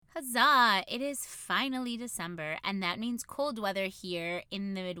Huzzah! It is finally December, and that means cold weather here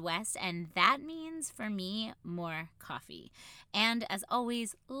in the Midwest, and that means, for me, more coffee. And as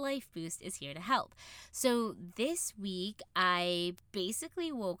always, Life Boost is here to help. So this week, I basically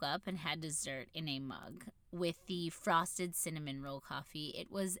woke up and had dessert in a mug with the frosted cinnamon roll coffee. It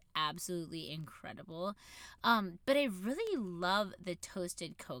was absolutely incredible. But I really love the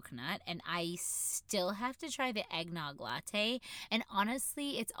toasted coconut, and I still have to try the eggnog latte. And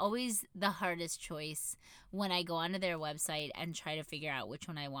honestly, it's always the hardest choice when I go onto their website and try to figure out which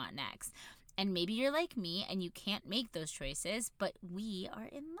one I want next. And maybe you're like me and you can't make those choices, but we are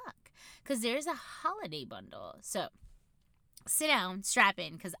in luck because there's a holiday bundle. So sit down, strap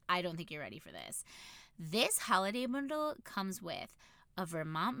in, because I don't think you're ready for this. This holiday bundle comes with a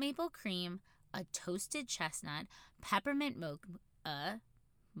Vermont maple cream, a toasted chestnut, peppermint mocha?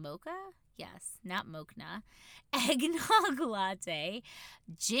 Yes, not mocha. Eggnog latte,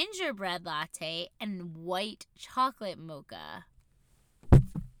 gingerbread latte, and white chocolate mocha.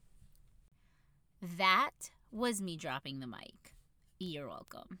 That was me dropping the mic. You're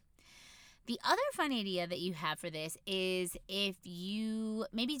welcome. The other fun idea that you have for this is if you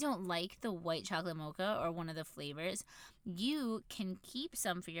maybe don't like the white chocolate mocha or one of the flavors, you can keep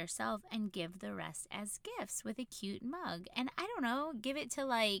some for yourself and give the rest as gifts with a cute mug. And I don't know, give it to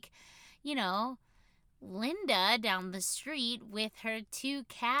Linda down the street with her 2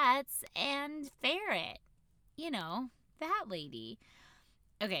 cats and ferret. That lady.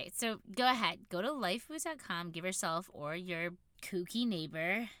 Okay, so go ahead. Go to lifeboost.com. Give yourself or your kooky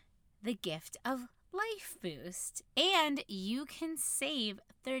neighbor the gift of Life Boost. And you can save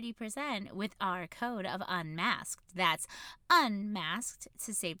 30% with our code of Unmasked. That's Unmasked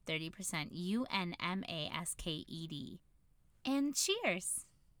to save 30%. UNMASKED. And cheers.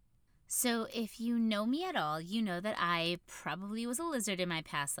 So if you know me at all, you know that I probably was a lizard in my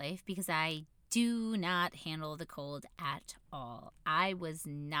past life because I do not handle the cold at all. I was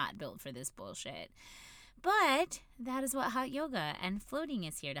not built for this bullshit. But that is what hot yoga and floating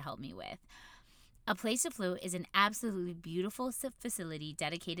is here to help me with. A Place to Float is an absolutely beautiful facility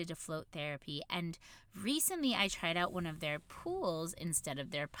dedicated to float therapy, and recently I tried out one of their pools instead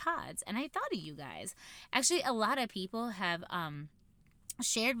of their pods, and I thought of you guys. Actually, a lot of people have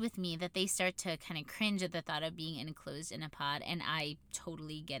shared with me that they start to kind of cringe at the thought of being enclosed in a pod, and I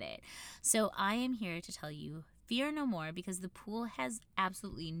totally get it. So I am here to tell you, fear no more, because the pool has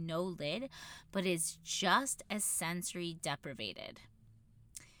absolutely no lid, but is just as sensory deprivated.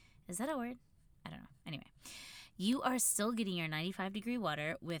 Is that a word? I don't know. Anyway, you are still getting your 95-degree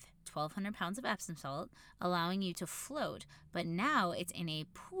water with 1,200 pounds of Epsom salt, allowing you to float, but now it's in a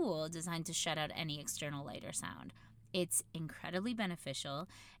pool designed to shut out any external light or sound. It's incredibly beneficial.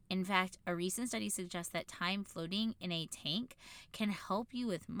 In fact, a recent study suggests that time floating in a tank can help you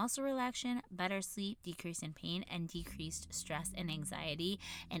with muscle relaxation, better sleep, decrease in pain, and decreased stress and anxiety.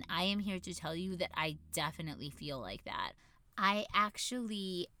 And I am here to tell you that I definitely feel like that. I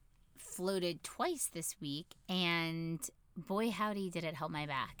actually floated twice this week, and boy howdy did it help my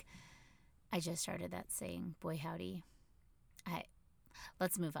back. I just started that saying, boy howdy.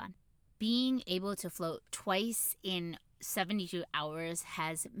 Let's move on. Being able to float twice in 72 hours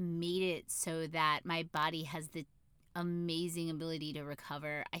has made it so that my body has the amazing ability to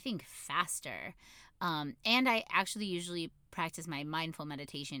recover, I think, faster. And I actually usually practice my mindful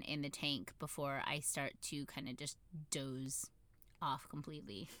meditation in the tank before I start to kind of just doze off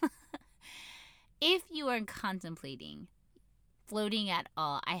completely. If you are contemplating floating at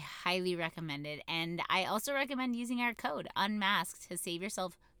all, I highly recommend it. And I also recommend using our code UNMASKED to save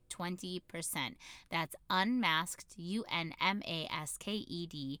yourself 20%. That's Unmasked, UNMASKED,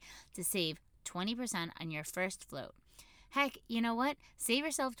 to save 20% on your first float. Heck, you know what? Save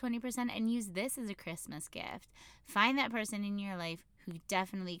yourself 20% and use this as a Christmas gift. Find that person in your life who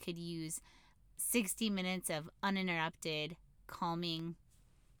definitely could use 60 minutes of uninterrupted, calming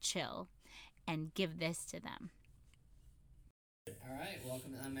chill, and give this to them. All right,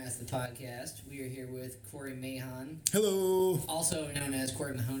 welcome to Unmasked the Podcast. We are here with Corey Mahon. Hello. Also known as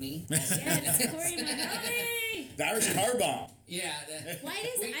Corey Mahoney. Yes, Corey Mahoney. The Irish car bomb. Yeah.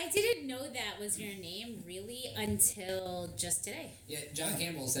 I didn't know that was your name really until just today. Yeah, John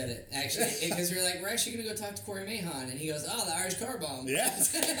Campbell said it, actually, because we're actually going to go talk to Corey Mahon, and he goes, oh, the Irish car bomb. Yeah.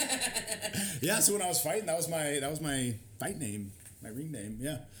 Yeah, so when I was fighting, that was my fight name, my ring name,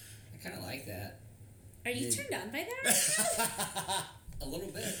 yeah. I kind of like that. Are you turned on by that? A little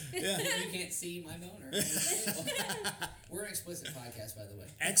bit. Yeah. You can't see my boner. We're an explicit podcast, by the way.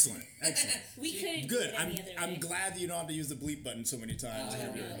 Excellent. We couldn't Good. do it any other way. I'm glad that you don't have to use the bleep button so many times.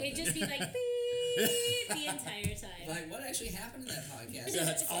 No. It'd just be like, beep. the entire time. Like, what actually happened in that podcast? Yeah,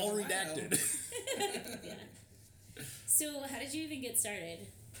 it's all Fucking redacted. Yeah. So, how did you even get started?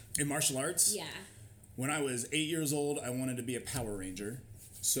 In martial arts? Yeah. When I was 8 years old, I wanted to be a Power Ranger.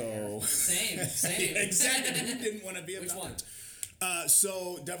 So Same. exactly, who didn't want to be a Which Power one? Ranger?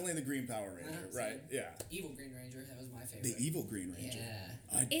 So definitely the Green Power Ranger, right? Same. Yeah, Evil Green Ranger. That was my favorite. the evil Green Ranger.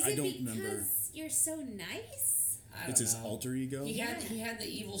 Yeah. Is I it don't because remember. you're so nice? I don't It's his know. alter ego. He had the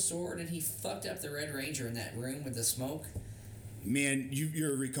evil sword, and he fucked up the Red Ranger in that room with the smoke. Man,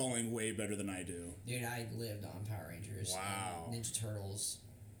 you're recalling way better than I do. Dude, I lived on Power Rangers. Wow. And Ninja Turtles,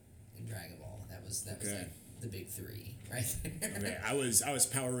 and Dragon Ball. That was Okay. like the big three, right there. Okay, I was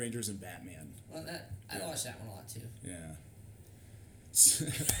Power Rangers and Batman. Well, I watched that one a lot too. Yeah.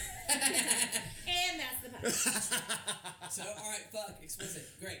 And that's the podcast. So, all right, fuck, explicit,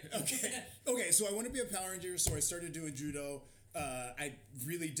 great. Okay, so I want to be a Power Ranger, so I started doing judo. I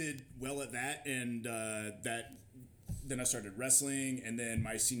really did well at that, and then I started wrestling, and then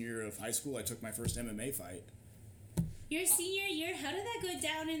my senior year of high school, I took my first MMA fight. Your senior year, how did that go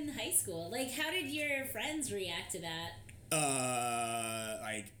down in high school? Like, how did your friends react to that?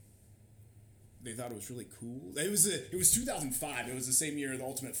 Like they thought it was really cool. It was 2005. It was the same year The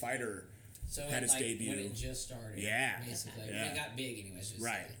Ultimate Fighter So had its debut. when it just started. Yeah. Basically. Yeah. When it got big anyways. Just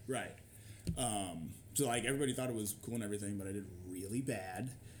Right, right. So like everybody thought it was cool and everything, but I did really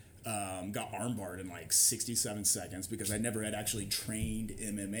bad. Got armbarred in like 67 seconds because I never had actually trained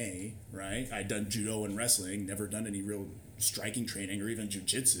MMA, right? I'd done judo and wrestling, never done any real striking training or even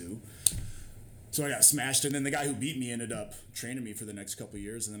jiu-jitsu. So I got smashed, and then the guy who beat me ended up training me for the next couple of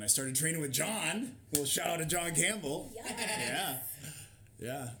years, and then I started training with John. Well, shout out to John Campbell. Yes.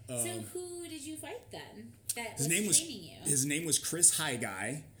 Yeah. So who did you fight then? That His was name was training you? his name was Chris High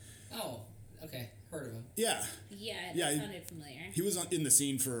Guy. Oh, okay. Heard of him. Yeah. Yeah, that Yeah, sounded familiar. He was in the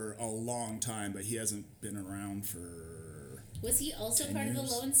scene for a long time, but he hasn't been around for... Was he also 10 part of the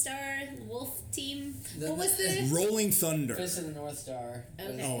years. Lone Star Wolf team? The- What was the... Rolling Thunder. Fist of the North Star.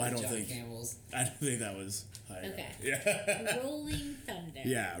 Okay. was Oh, I don't John think- Campbell's. I don't think that was High Guy. Okay. Yeah. Rolling Thunder.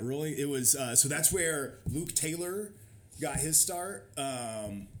 Yeah, Rolling. It was... so that's where Luke Taylor got his start.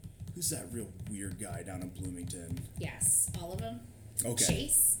 Who's that real weird guy down in Bloomington? Yes, all of them. Okay.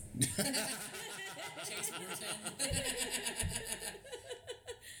 Chase. Chase Burton.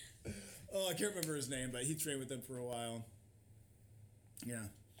 Oh, I can't remember his name, but he trained with them for a while. Yeah.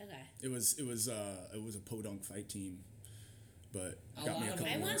 Okay. It was a podunk fight team, but A got me a lot of couple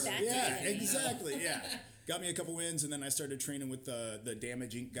I want wins. that to Yeah, be a thing. exactly. Yeah, got me a couple wins, and then I started training with the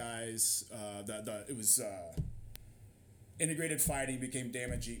Damage Inc. guys. It was Integrated Fighting became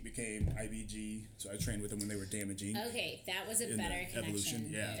Damage Inc. became IBG, so I trained with them when they were Damage Inc. Okay, that was a In better the connection Evolution,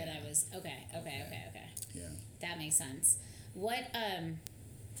 yeah. that I was... Okay. Yeah. That makes sense. What,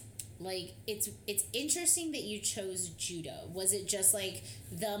 like, it's interesting that you chose judo. Was it just, like,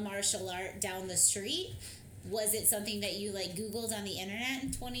 the martial art down the street? Was it something that you, like, Googled on the internet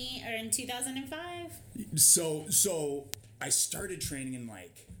in 2005? So I started training in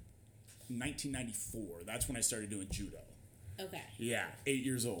like 1994. That's when I started doing judo. Okay. Yeah, 8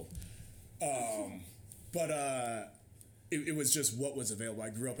 years old. But it was just what was available. I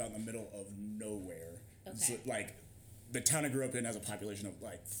grew up out in the middle of nowhere. Okay. So, like, the town I grew up in has a population of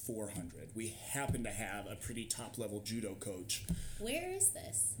like 400. We happen to have a pretty top level judo coach. Where is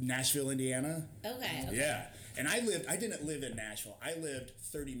this? Nashville, Indiana. Okay. Yeah. And I didn't live in Nashville. I lived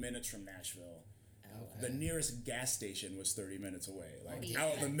 30 minutes from Nashville. The nearest gas station was 30 minutes away, like Yeah.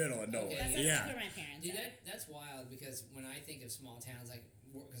 out in the middle of nowhere. That's Yeah. where my parents Dude, are. that's wild because when I think of small towns, like,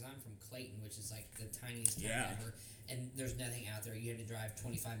 because I'm from Clayton, which is like the tiniest town Yeah. ever, and there's nothing out there. You had to drive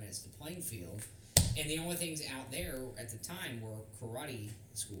 25 minutes to Plainfield, and the only things out there at the time were karate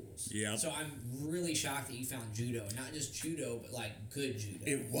schools. Yeah. So I'm really shocked that you found judo, not just judo, but like good judo.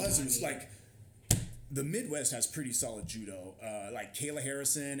 It was. You know It was what I mean? like the Midwest has pretty solid judo. Like Kayla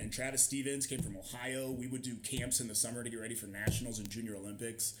Harrison and Travis Stevens came from Ohio. We would do camps in the summer to get ready for nationals and Junior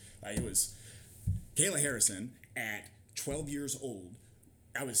Olympics. It was Kayla Harrison at 12 years old.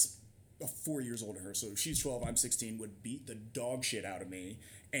 I was 4 years older than her, so if she's 12, I'm 16. Would beat the dog shit out of me,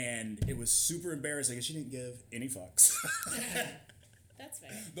 and it was super embarrassing. And she didn't give any fucks. That's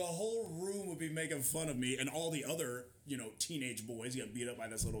fair. The whole room would be making fun of me, and all the other, teenage boys got beat up by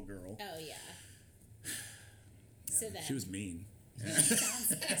this little girl. Oh, yeah. So then, She was mean. she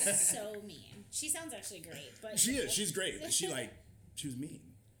sounds so mean. She sounds actually great, but She is. She's great. She was mean.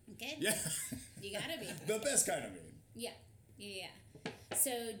 Good. Yeah. You gotta be. The best kind of mean. Yeah.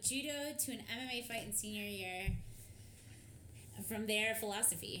 So judo to an MMA fight in senior year. From there,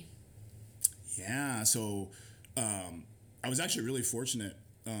 philosophy. Yeah. So I was actually really fortunate.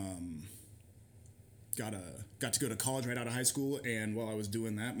 got to go to college right out of high school, and while I was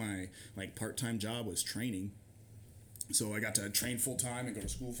doing that, my like part-time job was training. So I got to train full time and go to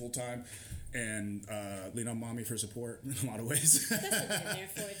school full time, and lean on mommy for support in a lot of ways. That's what they're there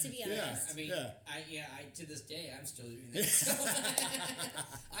for, to be honest. I mean, I to this day, I'm still doing that. So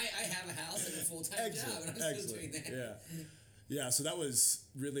I have a house and a full-time job, and I'm still doing that. Yeah. So that was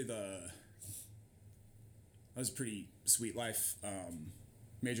really that was a pretty sweet life.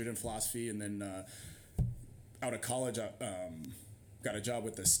 Majored in philosophy, and then out of college, I got a job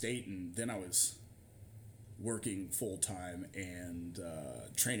with the state, and then I was working full-time and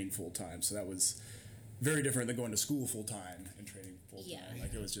training full-time. So that was very different than going to school full-time and training full-time. Yeah.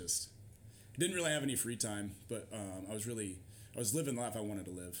 Like, it was just, didn't really have any free time, but I was living the life I wanted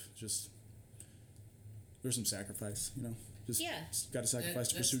to live. Just, there's some sacrifice, Just got to sacrifice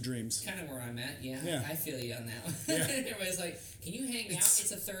to pursue dreams. Kind of where I'm at, yeah. I feel you on that one. Yeah. Everybody's like, can you hang out?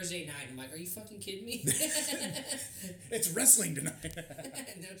 It's a Thursday night. I'm like, are you fucking kidding me? It's wrestling tonight.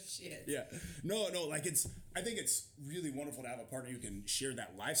 No shit. Yeah. No, like I think it's really wonderful to have a partner you can share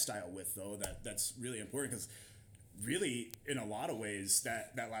that lifestyle with, though. That's really important, because really, in a lot of ways,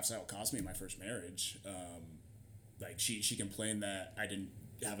 that lifestyle cost me in my first marriage. Like, she complained that I didn't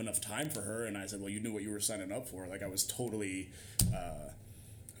have enough time for her, and I said, well, you knew what you were signing up for. Like, I was totally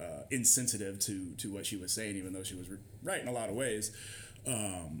insensitive to what she was saying, even though she was right in a lot of ways.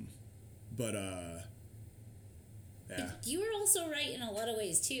 Yeah. You were also right in a lot of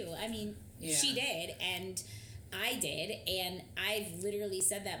ways too. I mean, she did, and I did, and I've literally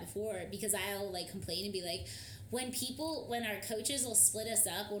said that before, because I'll like complain and be like, when our coaches will split us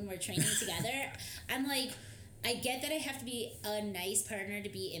up when we're training together, I'm like, I get that I have to be a nice partner to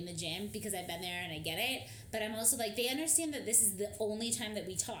be in the gym, because I've been there and I get it, but I'm also like, they understand that this is the only time that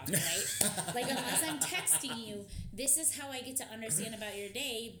we talk, right? Like, unless I'm texting you, this is how I get to understand about your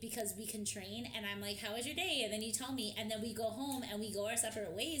day, because we can train, and I'm like, how was your day? And then you tell me, and then we go home and we go our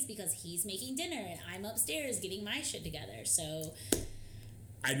separate ways, because he's making dinner and I'm upstairs getting my shit together. So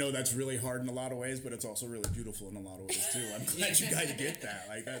I know that's really hard in a lot of ways, but it's also really beautiful in a lot of ways too. I'm glad you guys get that.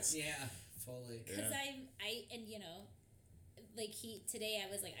 Like, that's fully. Because like today I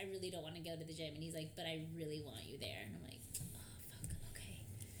was like, I really don't want to go to the gym, and he's like, but I really want you there, and I'm like, oh fuck, okay.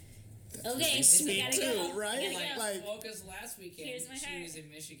 That's We gotta go, right? Well, because last weekend Here's my she heart. was in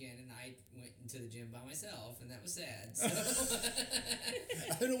Michigan, and I went into the gym by myself, and that was sad. So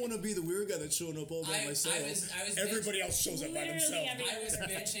I don't want to be the weird guy that's showing up all by myself. I was Everybody else shows up by themselves. I was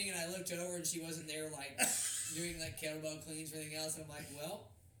benching, and I looked over, and she wasn't there, like doing like kettlebell cleans or anything else. And I'm like,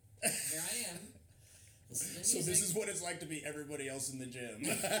 well, here I am. So this is what it's like to be everybody else in the gym.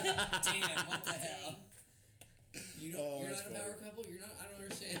 Damn, what the hell? You're not a power couple? You're not? I don't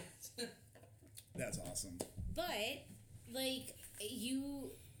understand. That's awesome. But, like,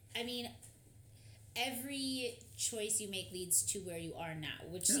 every choice you make leads to where you are now,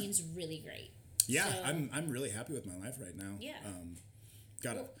 which seems really great. Yeah, so, I'm really happy with my life right now. Yeah.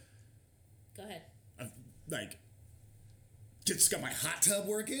 Go ahead. Just got my hot tub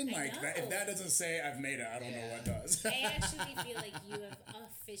working. Like, know. if that doesn't say I've made it, I don't know what does. I actually feel like you have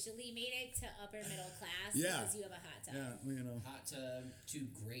officially made it to upper middle class because you have a hot tub. Yeah, Hot tub, 2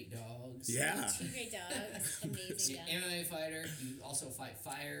 great dogs. Yeah. 2 great dogs, amazing dogs. MMA fighter. You also fight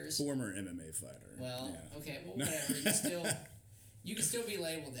fires. Former MMA fighter. Well, okay, well, whatever. You can still be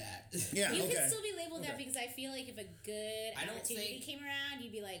labeled that. Yeah, You can still be labeled that, because I feel like if a good opportunity came around,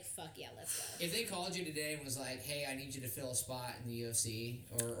 you'd be like, fuck yeah, let's go. If they called you today and was like, hey, I need you to fill a spot in the UFC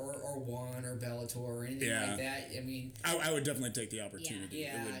or One or Bellator or anything like that, I mean... I would definitely take the opportunity.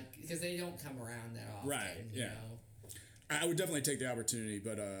 Yeah, because they don't come around that often. Right, you know? I would definitely take the opportunity,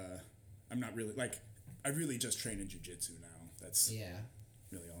 but I'm not really... Like, I really just train in jiu-jitsu now. That's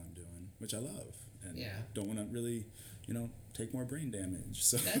really all I'm doing, which I love. And don't want to really, take more brain damage.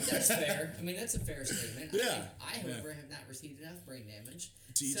 So that's fair. I mean, that's a fair statement. Yeah. I however, have not received enough brain damage.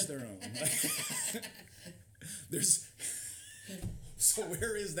 To each their own. So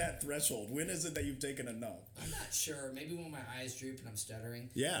where is that threshold? When is it that you've taken enough? I'm not sure. Maybe when my eyes droop and I'm stuttering.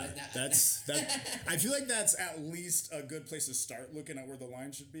 Yeah, that's. I feel like that's at least a good place to start looking at where the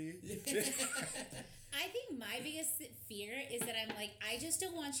line should be. I think my biggest fear is that I'm like, I just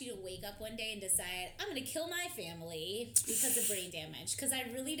don't want you to wake up one day and decide, I'm going to kill my family because of brain damage. Because I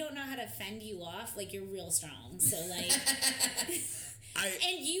really don't know how to fend you off. Like, you're real strong. So, like...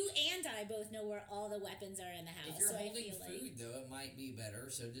 and you and I both know where all the weapons are in the house. If you're so holding I feel food, though, it might be better.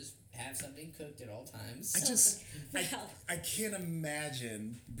 So just have something cooked at all times. I can't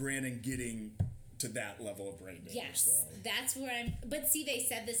imagine Brandon getting to that level of brain damage. Yes, though. That's where I'm. But see, they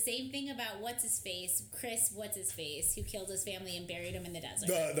said the same thing about Chris, who killed his family and buried him in the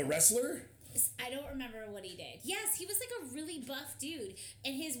desert. The wrestler. I don't remember what he did. Yes, he was like a really buff dude,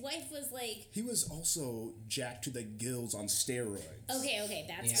 and his wife was like. He was also jacked to the gills on steroids. Okay,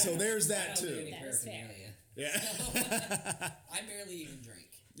 that's Yeah. So there's that I don't do too. any That is fair. paraphernalia. Yeah. I barely even drink.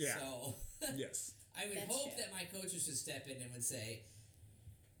 Yeah. So Yes. I would That's hope true. that my coaches would step in and would say,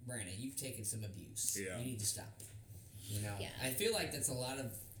 Brandon, you've taken some abuse. Yeah. You need to stop it. You know? Yeah. I feel like that's a lot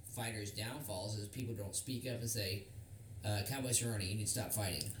of fighters' downfalls is people don't speak up and say, Cowboy Cerrone, you need to stop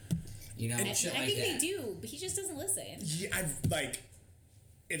fighting. You know, I shit like think that. they do, but he just doesn't listen. Yeah,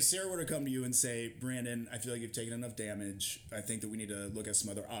 if Sarah were to come to you and say, Brandon, I feel like you've taken enough damage. I think that we need to look at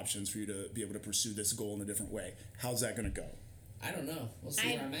some other options for you to be able to pursue this goal in a different way. How's that going to go? I don't know. We'll see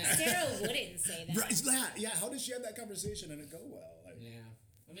where I'm at. Sarah wouldn't say that. Right, yeah. How does she have that conversation and it go well? Like, Yeah.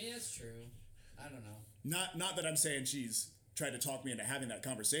 I mean, that's true. I don't know. not that I'm saying she's tried to talk me into having that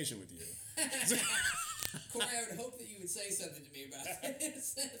conversation with you. Corey, I would hope that you would say something to me about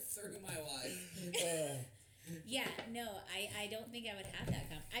this through my wife. Yeah, no, I don't think I would have that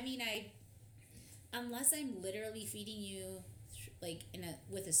I mean, unless I'm literally feeding you like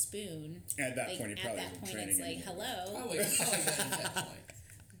with a spoon. At that like, point, you at probably that were point, training it's like anymore. hello. Probably done at that point.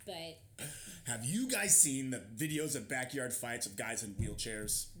 But Have you guys seen the videos of backyard fights of guys in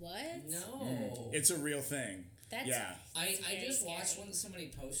wheelchairs? what? No. It's a real thing. That's Yeah. I very just scary. watched one that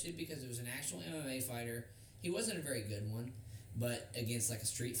somebody posted because it was an actual MMA fighter. He wasn't a very good one, but against like a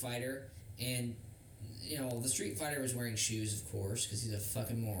street fighter. And, you know, the street fighter was wearing shoes, of course, because he's a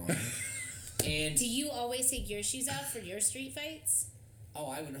fucking moron. And, Do you always take your shoes out for your street fights? oh,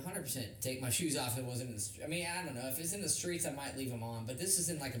 I would 100% take my shoes off if it wasn't in the street. I mean, I don't know. If it's in the streets, I might leave them on, but this is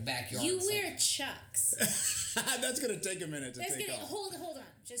in like a backyard. You It's wear like, Chucks. That's going to take a minute to That's take gonna off. hold on.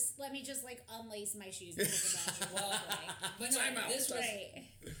 Just let me just like unlace my shoes and take them off. Well, but no, Time out. this was, right.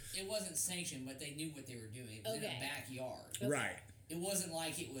 it wasn't sanctioned, but they knew what they were doing. It was in Okay. a backyard. Right. It wasn't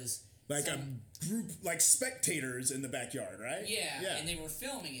like it was Like some- a group, like spectators in the backyard, right? Yeah, and they were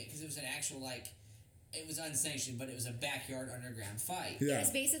filming it because it was an actual it was unsanctioned, but it was a backyard underground fight. Yeah.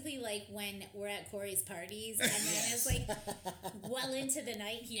 It's basically like when we're at Corey's parties, and then Yes. it's like well into the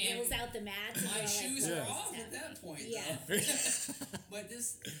night, he And rolls out the mats. And My we're all shoes like, are "What's off at happening?" that point, Yeah. though. But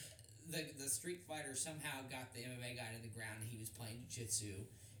the street fighter somehow got the MMA guy to the ground. And he was playing jiu-jitsu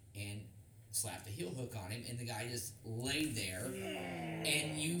and slapped a heel hook on him, and the guy just laid there,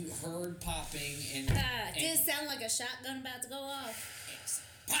 and you heard popping and Did it sound like a shotgun about to go off?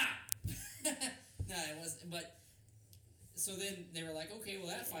 pop. No, it wasn't. But so then they were like, okay, well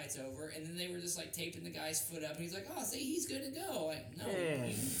that fight's over, and then they were just like taping the guy's foot up, and he's like, oh, see, he's good to go. Like, no,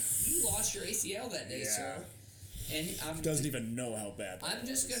 you lost your ACL that day, Yeah. sir. And Doesn't even know how bad that I'm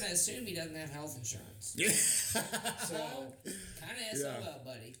just gonna assume he doesn't have health insurance. Yeah. So kind of SOL,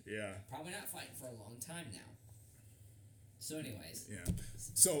 buddy. Yeah. Probably not fighting for a long time now. So, anyways, Yeah.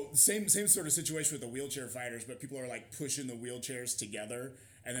 So same sort of situation with the wheelchair fighters, but people are like pushing the wheelchairs together,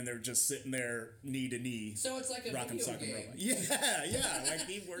 and then they're just sitting there knee to knee. so it's like a Rock'em video sock'em game. robot. Yeah, like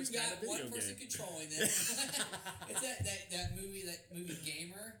the worst You kind got of video one person game. controlling them. It's that movie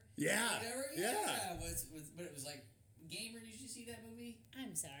Gamer. Yeah, Whatever. yeah. But it was like Gamer. Did you see that movie?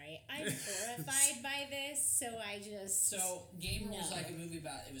 I'm sorry, I'm horrified by this, so I just So Gamer was No. like a movie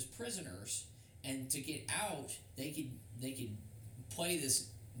about it was prisoners, and to get out, they could play this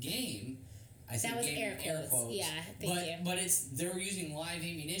game. I said That was game, air quotes. Yeah, thank but, you. But they're using live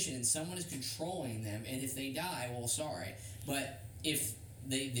ammunition, and someone is controlling them. And if they die, well, sorry. But if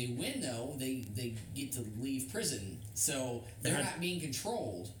they win, though, they get to leave prison, so they're That- not being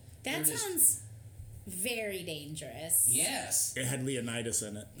controlled. that They're just- sounds very dangerous. Yes. It had Leonidas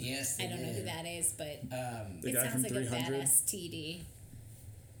in it. Yes. I they don't know who did. that is, but The it guy sounds from like 300. a badass TD.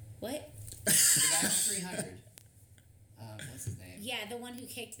 What? The guy from 300. What's his name? Yeah, the one who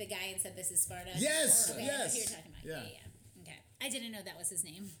kicked the guy and said, "This is Sparta." Yes, Okay, yes. who you're talking about. Yeah. Yeah. Okay. I didn't know that was his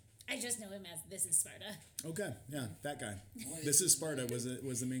name. I just know him as "This is Sparta." Okay, yeah, that guy. What This is is Sparta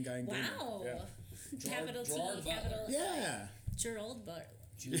was the main guy in Gamer. Wow. Yeah. Capital T, Gerard Butler. capital Yeah. Gerald Butler.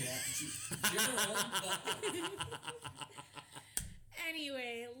 Gerald Butler.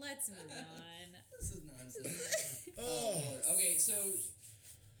 Anyway, let's move on. This is nonsense. Oh, Lord. Okay, so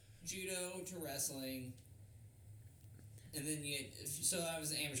judo to wrestling, and then so that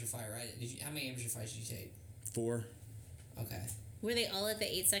was an amateur fight, right? How many amateur fights did you take? 4. Okay. Were they all at the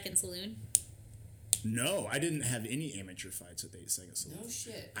 8-second saloon? No, I didn't have any amateur fights at the 8 Second Saloon. No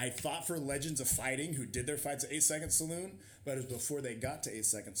shit. I fought for Legends of Fighting, who did their fights at 8 Second Saloon, but it was before they got to 8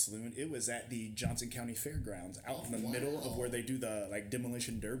 Second Saloon. It was at the Johnson County Fairgrounds, out in the middle of where they do the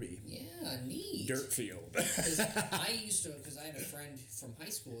demolition derby, Yeah, neat. dirt field. 'Cause I had a friend from high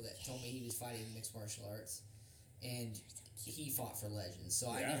school that told me he was fighting mixed martial arts, and he fought for Legends. So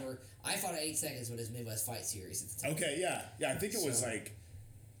Yeah. I fought at 8 seconds with his Midwest Fight Series at the time. Okay, yeah. I think it was So-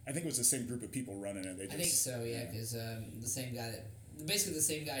 I think it was the same group of people running it. They just, I think so, yeah, because the same guy basically the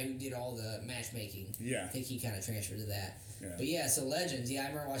same guy who did all the matchmaking. Yeah. I think he kind of transferred to that. Yeah. But yeah, so Legends, I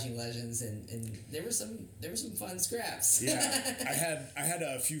remember watching Legends, and there were some fun scraps. Yeah, I had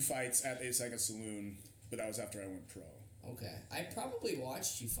a few fights at 8 Second Saloon, but that was after I went pro. Okay, I probably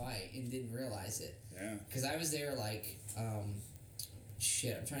watched you fight and didn't realize it. Yeah. Because I was there like,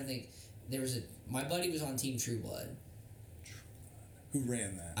 shit. I'm trying to think. My buddy was on Team True Blood. Who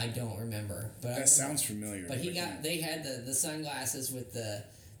ran that? I don't remember, but That sounds familiar. But they had the sunglasses with the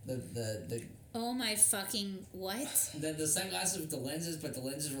Oh my fucking what? the sunglasses with the lenses, but the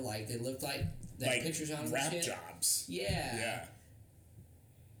lenses were they looked like pictures on them. wrap and shit. jobs. Yeah.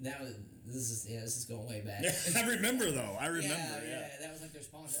 This is going way back. I remember though. I remember. Yeah. That was like their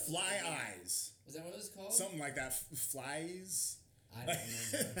sponsor. Fly Eyes. Was that what it was called? Something like that. Flies. I don't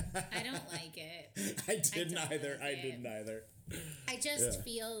remember. I don't like it. I didn't don't either. like I it. didn't either. I just Yeah.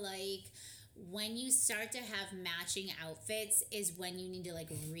 feel like when you start to have matching outfits is when you need to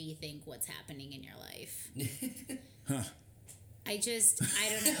rethink what's happening in your life. Huh. I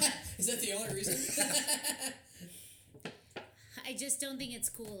don't know. Is that the only reason? I just don't think it's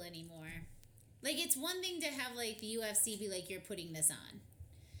cool anymore. It's one thing to have the UFC be you're putting this on.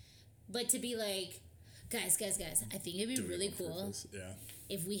 But to be guys, I think it'd be Do it really on cool purpose. Yeah.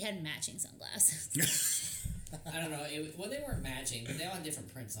 if we had matching sunglasses. I don't know. They weren't matching, but they all had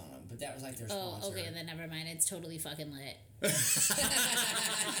different prints on them. But that was their Oh, sponsor. okay, then never mind. It's totally fucking lit.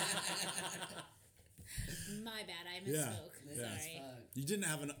 My bad, I misspoke. Yeah. Sorry. You didn't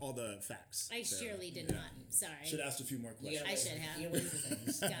have all the facts. I Sarah. surely did Yeah. not. Sorry. Should have asked a few more You questions. gotta I wait should for- have. You gotta wait for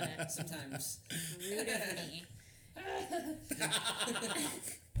things. Gotta. Sometimes. Rude of me.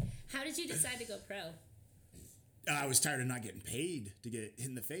 How did you decide to go pro? I was tired of not getting paid to get hit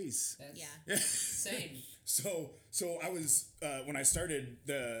in the face. That's Yeah. Same. So I was when I started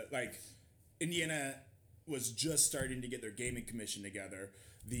Indiana was just starting to get their gaming commission together.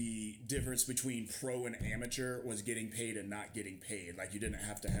 The difference between pro and amateur was getting paid and not getting paid. You didn't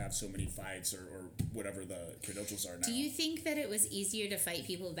have to have so many fights or whatever the credentials are now. Do you think that it was easier to fight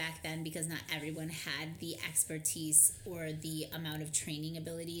people back then because not everyone had the expertise or the amount of training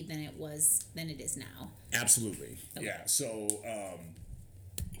ability than it is now? Absolutely. Okay. Yeah. So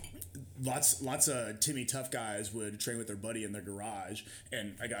lots of Timmy tough guys would train with their buddy in their garage,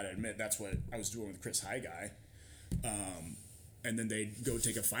 and I gotta admit that's what I was doing with Chris High Guy. And then they'd go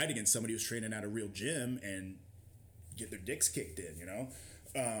take a fight against somebody who's training at a real gym and get their dicks kicked in,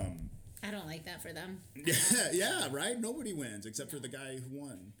 I don't like that for them. Yeah, right? Nobody wins except for the guy who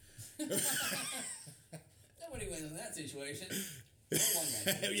won. Nobody wins in that situation. One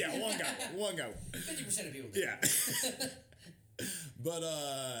guy. Yeah, one guy. 50% of people do. Yeah. But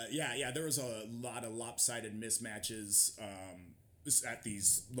there was a lot of lopsided mismatches at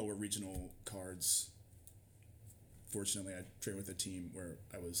these lower regional cards. Fortunately, I trained with a team where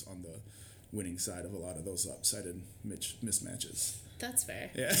I was on the winning side of a lot of those lopsided mismatches. That's fair.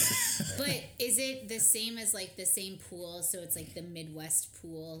 Yeah. But is it the same as the same pool? So it's the Midwest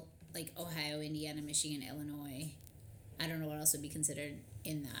pool, Ohio, Indiana, Michigan, Illinois. I don't know what else would be considered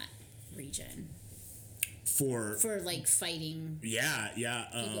in that region For fighting yeah.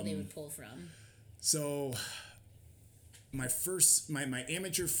 people they would pull from. So my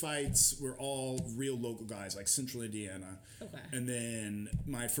amateur fights were all real local guys, like Central Indiana. Okay. And then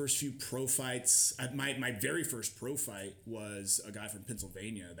my first few pro fights, my very first pro fight was a guy from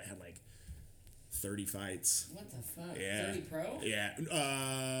Pennsylvania that had 30 fights. What the fuck? Yeah. 30 pro? Yeah.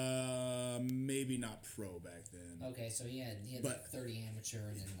 Maybe not pro back then. Okay, so he had But- 30 amateur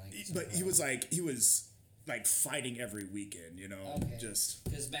and then some But pro. he was fighting every weekend, Okay. just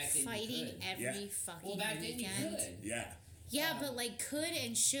Because back then Fighting you could. every Yeah. fucking Well, back then you weekend. could. yeah. Yeah, but could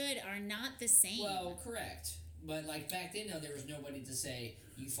and should are not the same. Well, correct. But back then, though, there was nobody to say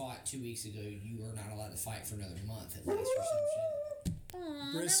you fought 2 weeks ago. You are not allowed to fight for another month at least or some shit.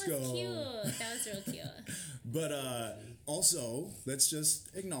 Aw, Briscoe. that was cute. That was real cute. But also, let's just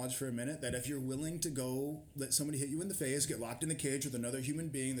acknowledge for a minute that if you're willing to go let somebody hit you in the face, get locked in the cage with another human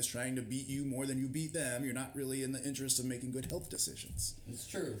being that's trying to beat you more than you beat them, you're not really in the interest of making good health decisions. It's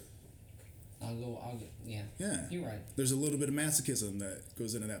true. I'll go. Yeah. Yeah. You're right. There's a little bit of masochism that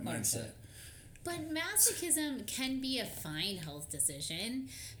goes into that 100%. mindset. But masochism can be a fine health decision.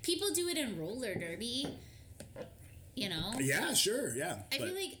 People do it in roller derby. Yeah, sure, yeah. I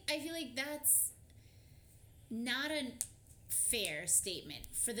feel like that's not a fair statement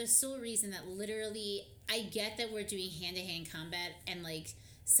for the sole reason that literally I get that we're doing hand-to-hand combat and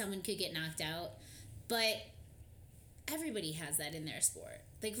someone could get knocked out, but everybody has that in their sport.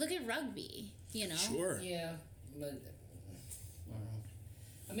 Like, look at rugby, you know? Sure. Yeah, but I don't know.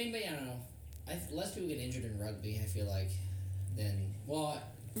 I mean, but yeah, I don't know. Less people get injured in rugby, I feel like, than, well,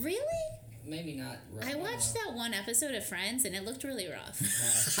 Really? maybe not. I watched that one episode of Friends, and it looked really rough.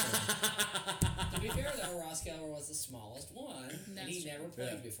 To be fair, though, Ross Geller was the smallest one, and That's he true. never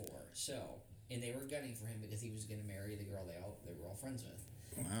played before. So, and they were gunning for him because he was going to marry the girl they were all friends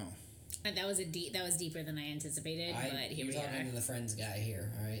with. Wow. And that was deeper than I anticipated, but here You're we talking to are. the Friends guy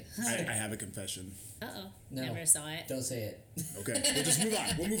here, all right? I have a confession. Uh-oh. No. Never saw it. Don't say it. Okay, we'll just move on.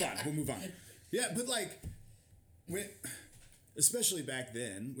 We'll move on. Yeah, but like, especially back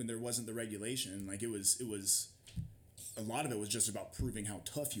then when there wasn't the regulation, like it was a lot of it was just about proving how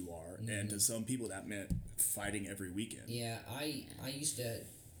tough you are, and to some people that meant fighting every weekend. Yeah, I used to,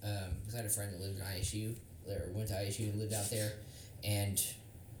 because I had a friend that lived in ISU, or went to ISU, lived out there, and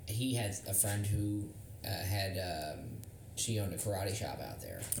he had a friend who she owned a karate shop out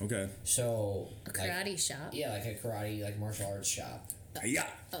there. Okay. So A karate shop? Yeah, like a karate, like martial arts shop. Yeah.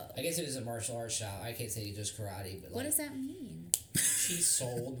 I guess it was a martial arts shop. I can't say it's just karate, but What like, does that mean? she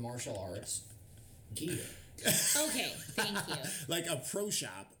sold martial arts gear. Okay, thank you. Like a pro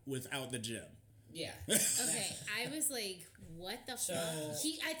shop without the gym. Yeah. Okay, I was like, what the So- fuck?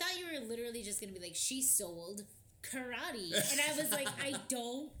 I thought you were literally just going to be like, she sold karate. And I was like, I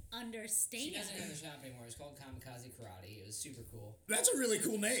don't understand. She doesn't have the shop anymore. It's called Kamikaze Karate. It was super cool. That's a really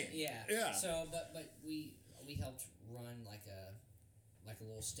cool name. Yeah. Yeah. So, but we helped run like a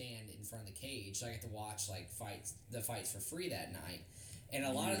little stand in front of the cage, so I get to watch like the fights for free that night. And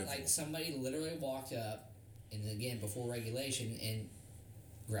a lot of like somebody literally walked up, and again before regulation, and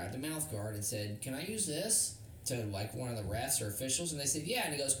grabbed a mouth guard and said, "Can I use this?" to like one of the refs or officials, and they said, "Yeah,"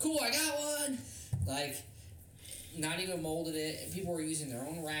 and he goes, "Cool, I got one." Like, not even molded it. And people were using their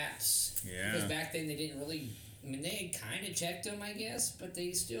own wraps. Yeah. Because back then they didn't really. I mean, they had kind of checked them, I guess, but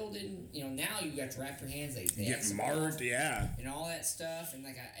they still didn't. You know, now you got to wrap your hands. They Get X them marked, off yeah. and all that stuff, and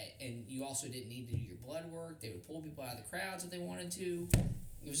like and you also didn't need to do your blood work. They would pull people out of the crowds if they wanted to.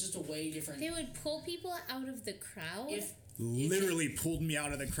 It was just a way different. They would pull people out of the crowd? If Literally pulled me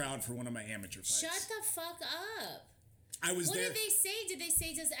out of the crowd for one of my amateur fights. Shut the fuck up. I was What there. did they say? Did they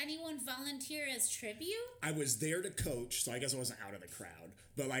say, does anyone volunteer as tribute? I was there to coach, so I guess I wasn't out of the crowd.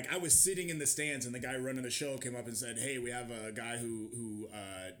 But like I was sitting in the stands, and the guy running the show came up and said, "Hey, we have a guy who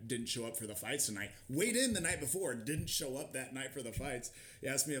didn't show up for the fights tonight. Weighed in the night before, didn't show up that night for the fights. He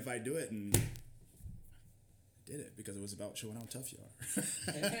asked me if I'd do it, and I did it because it was about showing how tough you are."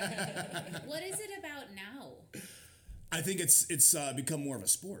 What is it about now? I think it's become more of a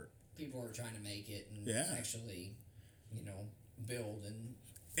sport. people are trying to make it and Yeah. actually, build and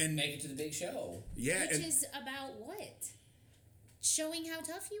And make it to the big show. yeah, Which and is about what? Showing how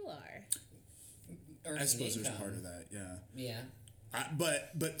tough you are. Earning I suppose there's income. part of that, yeah. Yeah.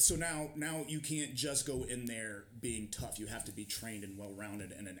 But so now you can't just go in there being tough. You have to be trained and well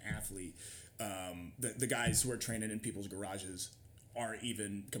rounded and an athlete. The guys who are training in people's garages aren't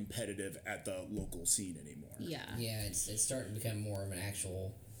even competitive at the local scene anymore. Yeah. Yeah, it's starting to become more of an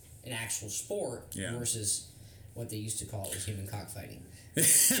actual sport Yeah. versus what they used to call it was human cockfighting.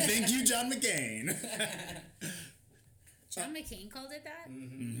 Thank you, John McCain. John McCain called it that?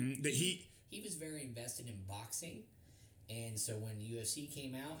 He was very invested in boxing, and so when UFC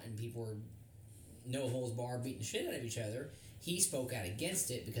came out and people were no holds barred beating the shit out of each other, he spoke out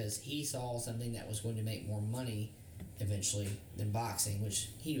against it because he saw something that was going to make more money eventually than boxing, which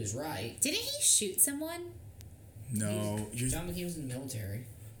he was right. Didn't he shoot someone? No, John McCain was in the military.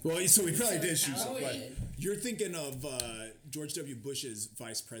 well, so he probably did shoot Probably somebody. did. You're thinking of George W. Bush's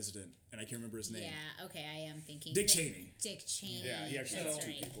vice president, and I can't remember his name. Yeah, okay, I am thinking. Dick Cheney. Dick Cheney. Yeah, he actually That's shot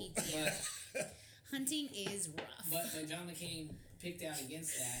two right. people. He did. Hunting is rough. But John McCain picked out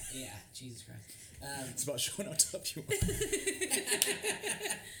against that. Yeah, Jesus Christ. It's about showing how tough you are.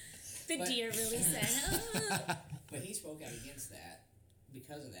 The but- deer really said, oh. But he spoke out against that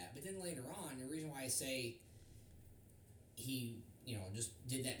because of that. But then later on, the reason why I say he, just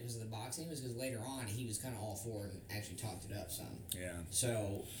did that because of the boxing was because later on he was kind of all for it and actually talked it up some. Yeah.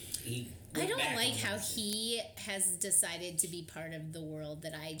 So he. I went don't back like on how that. he has decided to be part of the world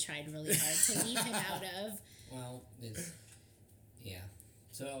that I tried really hard to leave him out of. Well, yeah.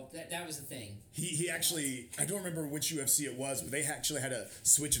 So that was the thing. He actually, I don't remember which UFC it was, but they actually had to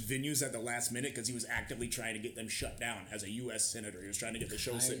switch venues at the last minute because he was actively trying to get them shut down as a U.S. senator. He was trying to get the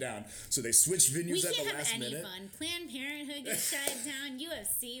show sit down. So they switched venues We at the can't have last any minute. fun. Planned Parenthood gets shut down.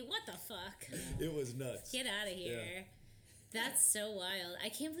 UFC, what the fuck? It was nuts. Get out of here. Yeah. That's so wild. I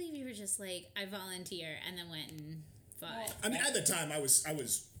can't believe you were just like, I volunteer, and then went and fought. I mean, at the time, I was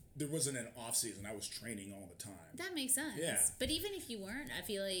there wasn't an off season. I was training all the time. That makes sense. Yeah. But even if you weren't, I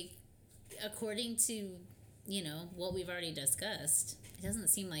feel like, according to, what we've already discussed, it doesn't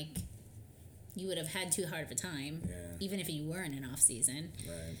seem like you would have had too hard of a time, even if you were in an off season.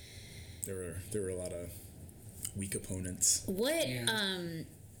 Right. There were a lot of weak opponents.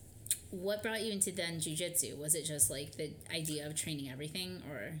 What brought you into then jiu-jitsu? Was it just like the idea of training everything,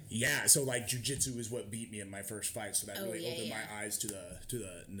 or? Yeah, so like jiu-jitsu is what beat me in my first fight, so that really opened my eyes to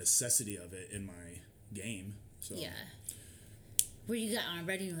the necessity of it in my game. So yeah. Where you got on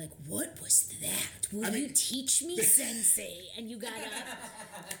ready and you're like, what was that? Will you teach me, sensei? And you got up.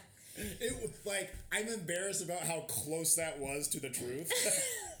 It was like, I'm embarrassed about how close that was to the truth.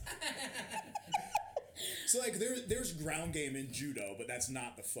 So like there's ground game in judo, but that's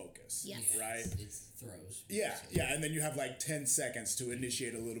not the focus. Yes. Right? It's throws. Yeah, and then you have like 10 seconds to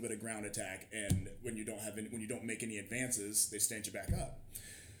initiate a little bit of ground attack, and when you don't make any advances, they stand you back up.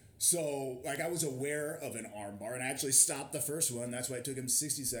 So like I was aware of an arm bar, and I actually stopped the first one. That's why it took him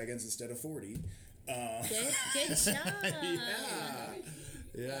 60 seconds instead of 40. Good job.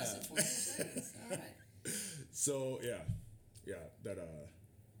 Yeah. All right. So that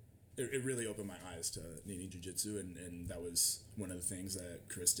it really opened my eyes to Nini Jiu-Jitsu, and that was one of the things that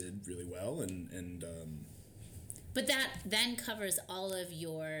Chris did really well, and But that then covers all of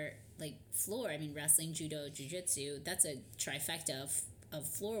your like floor. I mean, wrestling, judo, jiu-jitsu. That's a trifecta of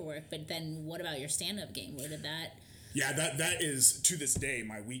floor work. But then what about your stand-up game? Where did that? Yeah, that is to this day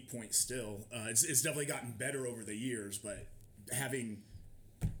my weak point still. It's definitely gotten better over the years, but having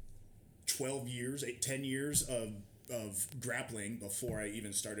 10 years of grappling before I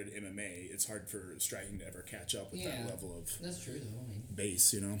even started MMA, it's hard for striking to ever catch up with that level of that's true though. I mean,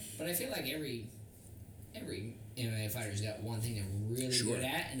 base, But I feel like every MMA fighter's got one thing they're really good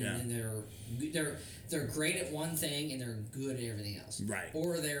at, and then they're great at one thing and they're good at everything else. Right.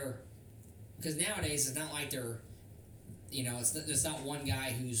 Or because nowadays it's not like they're, it's not one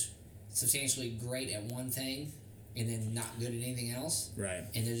guy who's substantially great at one thing and then not good at anything else. Right.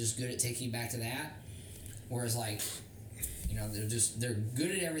 And they're just good at taking you back to that. Whereas they're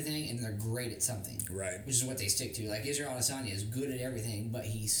good at everything and they're great at something. Right. Which is what they stick to. Like Israel Adesanya is good at everything, but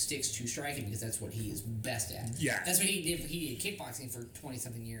he sticks to striking because that's what he is best at. Yeah. That's what he did. He did kickboxing for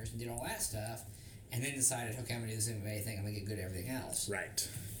 20-something years and did all that stuff, and then decided, okay, I'm gonna do this MMA thing. I'm gonna get good at everything else. Right.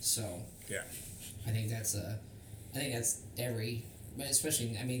 So. Yeah. I think that's every. But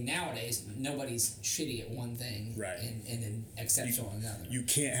especially, I mean, nowadays nobody's shitty at one thing, right? And then accepts on another. You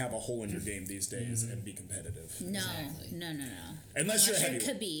can't have a hole in your game these days and be competitive. No, exactly. no. Unless you're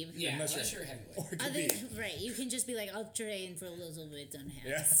heavyweight. Khabib. Yeah, unless you're heavyweight. Or Khabib. Right, you can just be like, I'll train for a little bit on hands.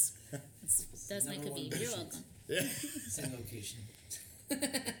 Yes. That's my Khabib. You're welcome. Yeah. Same location.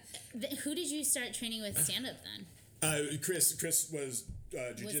 Who did you start training with stand-up then? Chris was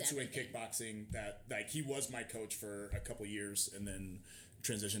jiu-jitsu and everything. kickboxing. That like he was my coach for a couple years, and then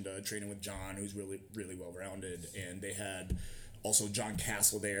transitioned to training with John, who's really really well rounded, and they had also John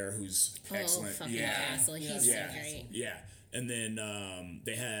Castle there, who's excellent. Fucking Castle, he's so great. Yeah, and then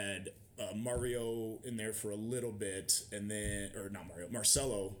they had Mario in there for a little bit, and then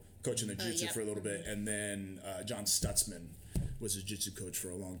Marcelo coaching the jiu-jitsu for a little bit, and then John Stutzman was a jiu-jitsu coach for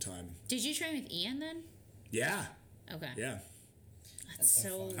a long time. Did you train with Ian then? Yeah. Okay. Yeah. That's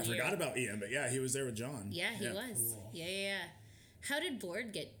so weird. I forgot about Ian, but yeah, he was there with John. Yeah, he was. Cool. Yeah. How did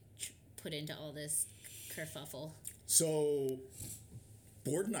Board get put into all this kerfuffle? So,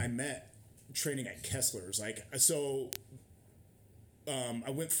 Board and I met training at Kessler's. I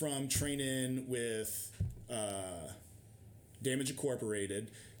went from training with Damage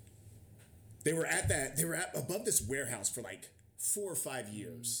Incorporated. They were above this warehouse for like 4 or 5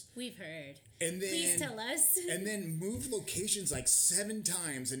 years. We've heard. And then, please tell us. And then moved locations like 7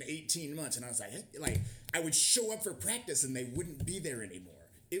 times in 18 months. And I was like, I would show up for practice and they wouldn't be there anymore.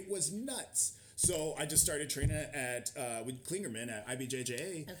 It was nuts. So I just started training with Klingerman at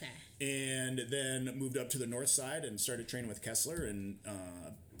IBJJA. Okay. And then moved up to the north side and started training with Kessler. And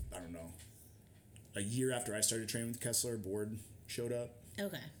I don't know, a year after I started training with Kessler, Board showed up.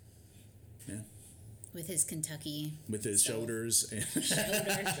 Okay. Yeah. With his Kentucky. With his shoulders.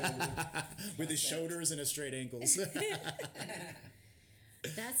 With his shoulders and his straight ankles.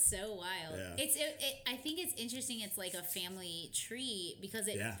 That's so wild. Yeah. I think it's interesting. It's like a family tree because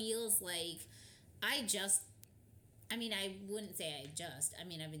it feels like I wouldn't say I've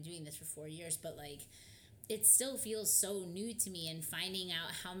been doing this for 4 years, but like it still feels so new to me, and finding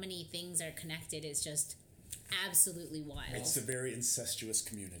out how many things are connected is just absolutely wild. It's a very incestuous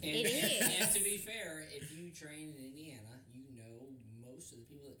community. It is. And to be fair, if you train in Indiana, you know most of the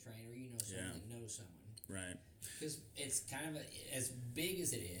people that train, or you know someone that knows someone. Right. Because it's kind of as big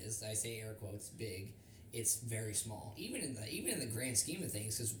as it is. I say air quotes big. It's very small, even in the grand scheme of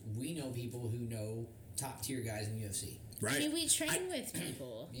things. Because we know people who know top tier guys in UFC. Right. I mean, we train with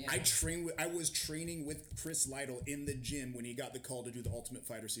people. Yeah. I was training with Chris Lytle in the gym when he got the call to do the Ultimate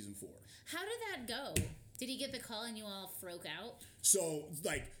Fighter season 4. How did that go? Did he get the call and you all froke out? So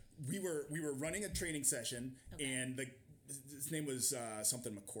like we were running a training session, and his name was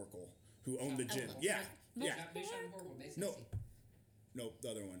something McCorkle, who owned the gym. Yeah. Big Sean Corporal, basically. No, the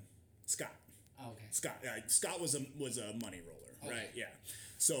other one, Scott. Oh, okay. Scott was a money roller, right? Yeah.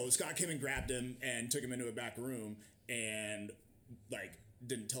 So Scott came and grabbed him and took him into a back room and like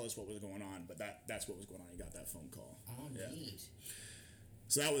didn't tell us what was going on, but that's what was going on. He got that phone call. Oh, neat.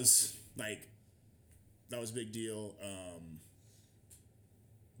 So that was a big deal.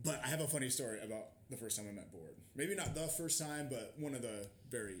 But I have a funny story about the first time I met Board. Maybe not the first time, but one of the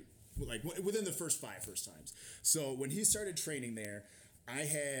within the first first times. So when he started training there, I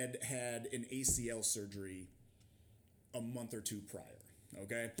had an ACL surgery a month or two prior.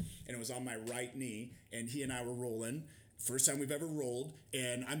 Okay, and it was on my right knee, and he and I were rolling. First time we've ever rolled,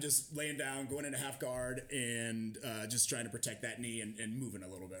 and I'm just laying down, going into half guard, and just trying to protect that knee and moving a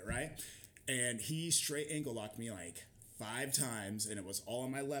little bit, right? And he straight ankle locked me like 5 times, and it was all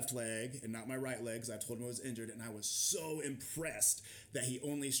on my left leg and not my right leg, because I told him I was injured, and I was so impressed that he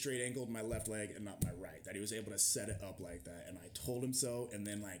only straight ankled my left leg and not my right, that he was able to set it up like that, and I told him so, and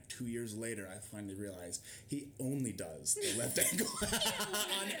then like 2 years later, I finally realized he only does the left ankle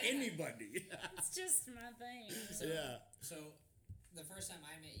on anybody. It's just my thing. So the first time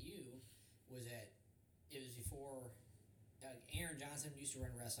I met you was before Aaron Johnson used to run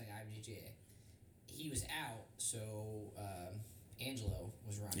wrestling at IBJJA. He was out, so Angelo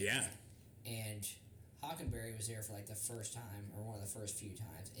was running. Yeah. And Hockenberry was there for like the first time, or one of the first few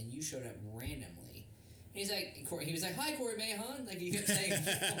times, and you showed up randomly. And he was like, "Hi, Corey Mahon." Like he kept saying,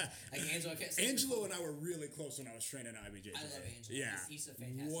 like Angelo kept saying. Angelo and I were really close when I was training at IBJJA. I love Angelo. Yeah. He's a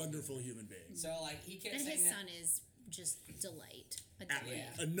fantastic wonderful human being. So like he kept And saying his that. son is just delight. A delight.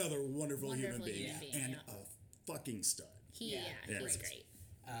 Yeah. Another wonderful human being. human being, And yeah. a fucking stud. He's great.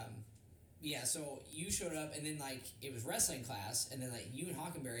 Yeah, so you showed up, and then like it was wrestling class, and then like you and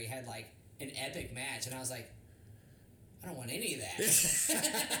Hockenberry had like an epic match, and I was like, I don't want any of that.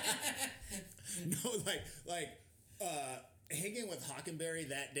 No, hanging with Hockenberry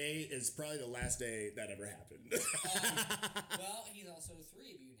that day is probably the last day that ever happened. Well, he's also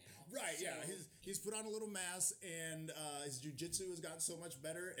 3 of you now. Right, so yeah. He's put on a little mass, and his jiu-jitsu has gotten so much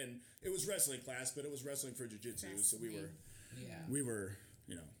better, and it was wrestling class, but it was wrestling for jiu-jitsu, so we were,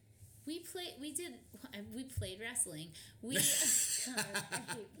 you know. We played wrestling. We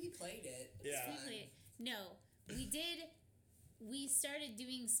We played it. Yeah. We started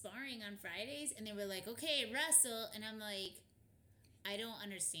doing sparring on Fridays, and they were like, "Okay, wrestle," and I'm like, I don't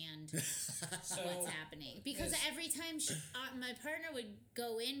understand what's happening, because every time my partner would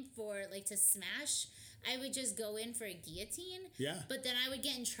go in for like to smash, I would just go in for a guillotine. Yeah. But then I would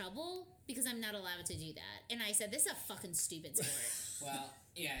get in trouble because I'm not allowed to do that, and I said, "This is a fucking stupid sport." Well,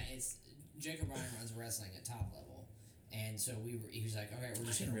 yeah, it's Jacob Ryan runs wrestling at top level, and so he was like, "Okay, we're I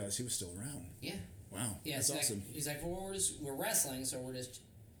just." didn't realize he was still around. Yeah. Wow. Yeah, that's so awesome. He's like, well, we're wrestling, so we're just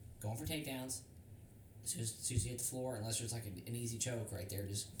going for takedowns. As soon as you hit the floor, unless there's like an easy choke right there,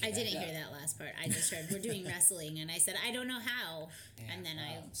 just. I didn't hear that last part. I just heard we're doing wrestling, and I said I don't know how, Yeah, and then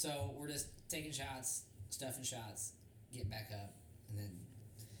So we're just taking shots, stuffing shots, getting back up, and then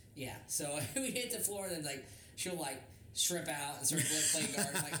So we hit the floor, and then like she'll like shrimp out and start playing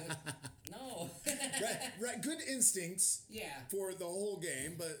guard. I'm like, no. Right. Good instincts. Yeah. For the whole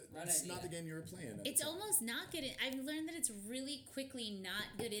game, but it's idea. not the game you were playing. It's almost not good. I've learned that it's really quickly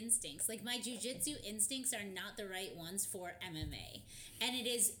not good instincts. Like my jujitsu instincts are not the right ones for MMA, and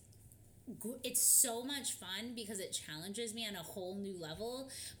it's so much fun because it challenges me on a whole new level.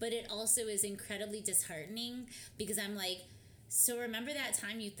 But it also is incredibly disheartening because I'm like, so remember that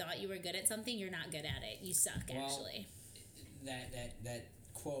time you thought you were good at something? You're not good at it. You suck, actually. That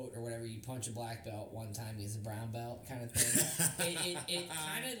quote or whatever, you punch a black belt one time, he's a brown belt kind of thing. it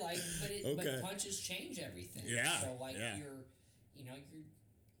kind of like, but punches change everything. Yeah. So like yeah.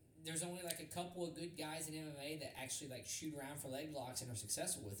 there's only like a couple of good guys in MMA that actually like shoot around for leg locks and are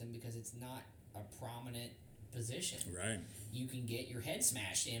successful with them because it's not a prominent position. Right. You can get your head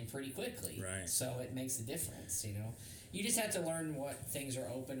smashed in pretty quickly. Right. So it makes a difference, You just have to learn what things are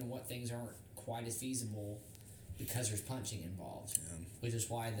open and what things aren't quite as feasible because there's punching involved. Yeah. Which is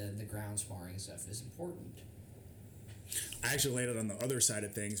why the ground sparring stuff is important. I actually landed on the other side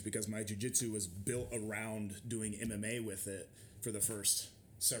of things because my jiu-jitsu was built around doing MMA with it for the first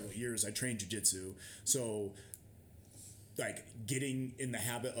several years. I trained jiu-jitsu, so like getting in the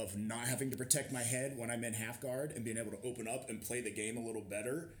habit of not having to protect my head when I'm in half guard and being able to open up and play the game a little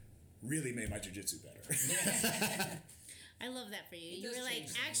better really made my jiu-jitsu better. I love that for you. It You does were like, change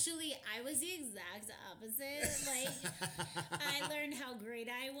things. actually, I was the exact opposite. Like, I learned how great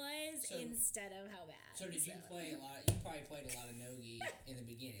I was So- instead of how bad. So did you play a lot? You probably played a lot of no-gi in the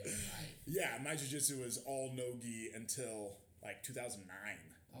beginning, right? Yeah, my jiu-jitsu was all no-gi until like 2009.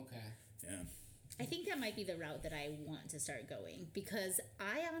 Okay. Yeah. I think that might be the route that I want to start going, because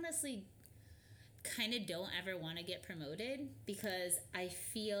I honestly kind of don't ever want to get promoted, because I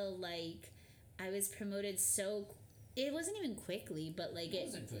feel like I was promoted so it wasn't even quickly, but like It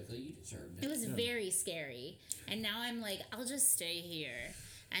wasn't quickly. You deserved it. it was very scary. And now I'm like, I'll just stay here.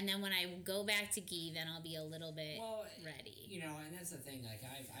 And then when I go back to gi, then I'll be a little bit ready. You know, and that's the thing. Like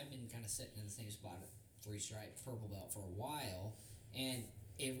I've been kind of sitting in the same spot at 3-stripe purple belt for a while, and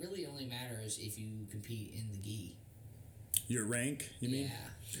it really only matters if you compete in the gi. Your rank, you mean?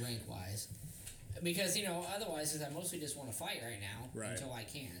 Yeah, rank wise. Because otherwise, is I mostly just want to fight right now Right. until I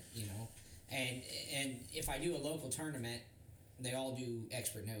can't. And if I do a local tournament, they all do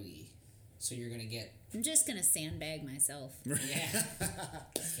expert no-gi, so you're gonna get I'm just going to sandbag myself. yeah.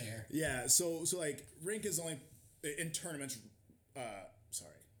 That's fair. Yeah, so like rank is only in tournaments.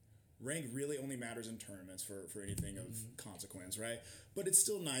 Rank really only matters in tournaments for anything of consequence, right? But it's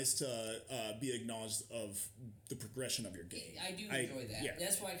still nice to be acknowledged of the progression of your game. I do enjoy that. Yeah.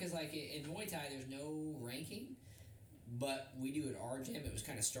 That's why, because like in Muay Thai, there's no ranking, but we do at our gym. It was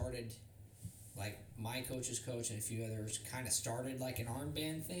kind of started, like my coach's coach and a few others kind of started like an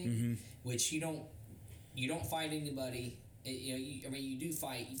armband thing, which you don't fight anybody. You do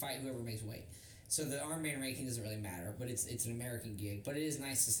fight. You fight whoever makes weight. So the armband ranking doesn't really matter, but it's an American gig. But it is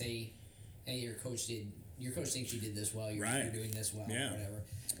nice to say, hey, your coach thinks you did this well. You're doing this well, Yeah. or whatever.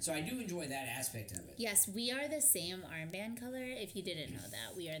 So I do enjoy that aspect of it. Yes, we are the same armband color. If you didn't know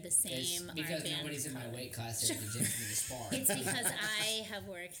that, we are the same It's because armband nobody's in my color. weight class there at the gym for me to spar. It's because I have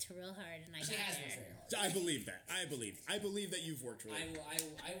worked real hard and I She got has there. worked very hard. I believe that. I believe that you've worked really hard.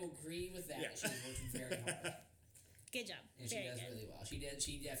 I will agree with that. Yeah. She's working very hard, Good job. and she Very does good. really well.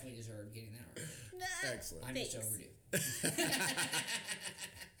 She definitely deserved getting that right. Excellent. I'm Thanks. just overdue.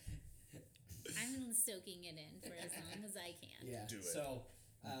 I'm soaking it in for as long as I can. Yeah. Do it. So,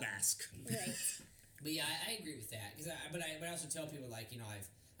 Bask. Right. but yeah, I agree with that but I also tell people like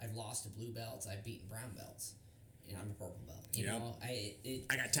I've lost to blue belts. I've beaten brown belts. I'm a purple belt. You Yep. know, I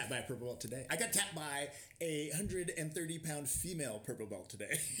got tapped by a purple belt today. I got tapped by a 130-pound female purple belt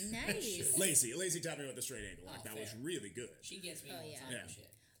today. Nice. Lacey tapped me with a straight angle. Like, that was fair. really good. She gets me all the yeah. time Yeah. and shit.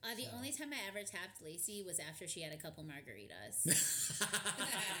 The So. only time I ever tapped Lacey was after she had a couple margaritas.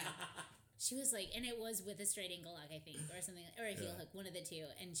 She was like, and it was with a straight ankle lock, I think, or something, or a heel hook, one of the two.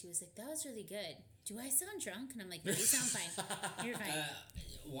 And she was like, that was really good. Do I sound drunk? And I'm like, no, you sound fine. You're fine.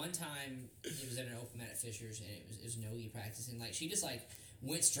 One time it was at an open mat at Fisher's and it was no-gi practice, and like she just like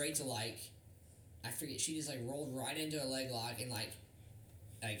went straight to like I forget, she just like rolled right into a leg lock and like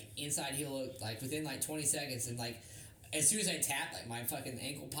inside heel hook like within like 20 seconds, and like as soon as I tapped, like my fucking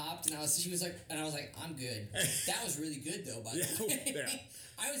ankle popped, and I was like, I'm good. That was really good though, by the way. Yeah.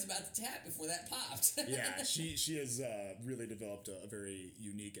 I was about to tap before that popped. Yeah, she has really developed a very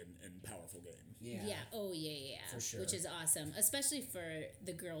unique and powerful game. Yeah. Oh, yeah. For sure. Which is awesome, especially for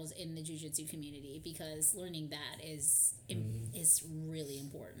the girls in the jiu-jitsu community, because learning that is really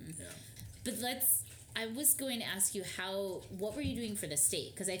important. Yeah. But I was going to ask you what were you doing for the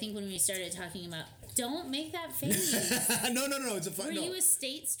state? Because I think when we started talking about, don't make that face. No, it's a fun. Were no. you a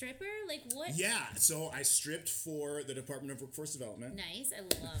state stripper? Like what? Yeah, so I stripped for the Department of Workforce Development. Nice. I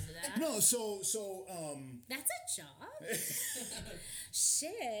love that. No, so That's a job.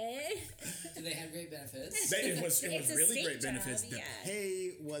 Shit. Do they have great benefits? it was It's a really state great benefits. job, The yeah.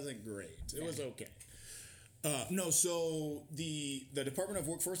 pay wasn't great. It was okay. So the Department of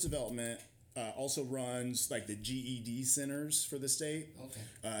Workforce Development also runs like the GED centers for the state.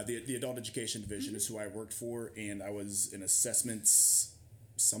 Okay. The Adult Education Division is who I worked for, and I was in assessments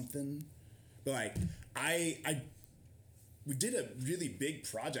something. But like we did a really big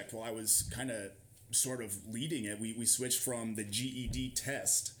project while I was kind of sort of leading it. We switched from the GED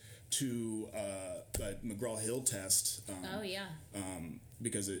test to the McGraw-Hill test. Oh yeah.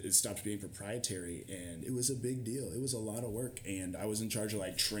 Because it stopped being proprietary, and it was a big deal. It was a lot of work, and I was in charge of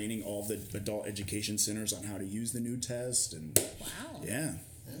like training all the adult education centers on how to use the new test. And Wow. yeah,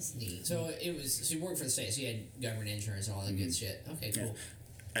 That's neat. So so you worked for the state, so you had government insurance and all that good shit. Okay, cool.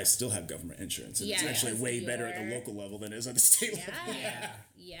 I still have government insurance, and it's Yeah, actually because way better at the you're- local level than it is at the state level. Yeah. Yeah.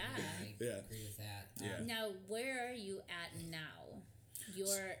 Yeah. I Yeah. agree with that. Yeah. Now, where are you at now?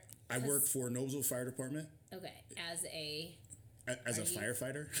 I work for Noblesville Fire Department. Okay, as a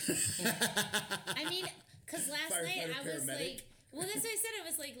firefighter. I mean, because last night I was paramedic. like, well, that's what I said. I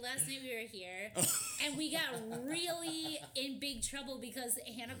was like, last night we were here, and we got really in big trouble because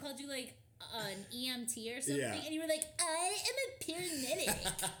Hannah called you like an EMT or something, and you were like, I am a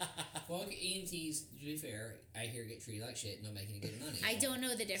paramedic. Well, EMTs, to be fair, I hear get treated like shit and don't make any good money. I don't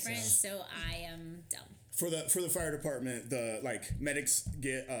know the difference, so I am dumb. For the fire department, the medics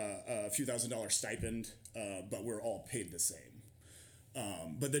get a few $1,000 stipend, but we're all paid the same.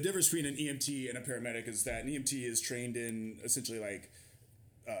 But the difference between an EMT and a paramedic is that an EMT is trained in essentially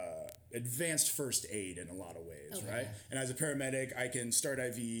advanced first aid in a lot of ways, right? And as a paramedic, I can start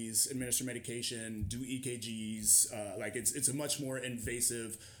IVs, administer medication, do EKGs. It's a much more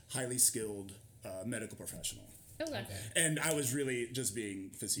invasive, highly skilled medical professional. Okay. And I was really just being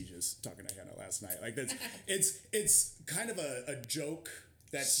facetious talking to Hannah last night. Like that's it's kind of a joke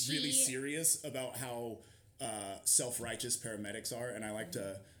that's really serious about how self-righteous paramedics are, and I like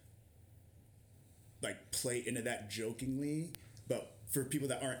to play into that jokingly, but for people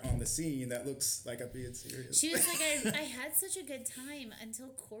that aren't on the scene, that looks like I'm being serious. She was like, I had such a good time until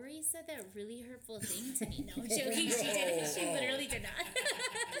Corey said that really hurtful thing to me. No, I'm joking. She did. She literally did not.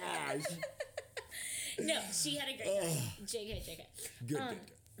 Gosh. No, she had a great time. JK. Good.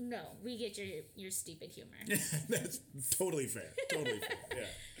 No, we get your stupid humor. That's totally fair. Yeah.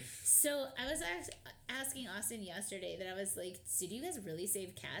 So I was asking Austin yesterday that I was like, so do you guys really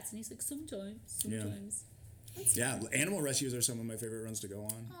save cats? And he's like, sometimes. Yeah, animal rescues are some of my favorite runs to go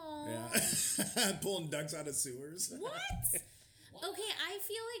on. Aww. Yeah. Pulling ducks out of sewers. What? Okay, I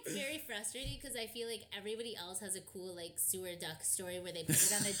feel very frustrated because I feel like everybody else has a cool sewer duck story where they put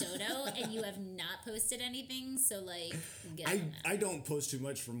it on the dodo and you have not posted anything. So get on that. I don't post too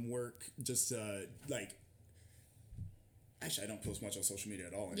much from work. Just actually, I don't post much on social media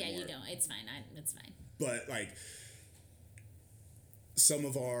at all anymore. Yeah, you don't. It's fine. It's fine. But some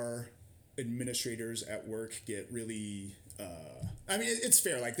of our administrators at work get really. It's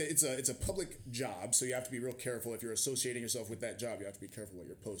fair. It's a public job, so you have to be real careful. If you're associating yourself with that job, you have to be careful what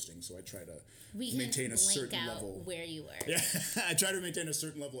you're posting. So I try to maintain a certain level where you were. Yeah, I try to maintain a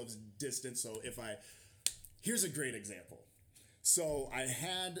certain level of distance. So here's a great example. So I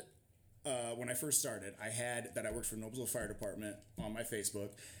had. When I first started, I had that I worked for Noblesville Fire Department on my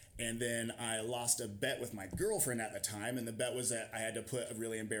Facebook, and then I lost a bet with my girlfriend at the time, and the bet was that I had to put a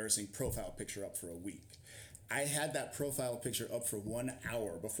really embarrassing profile picture up for a week. I had that profile picture up for 1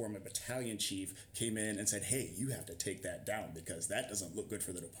 hour before my battalion chief came in and said, hey, you have to take that down because that doesn't look good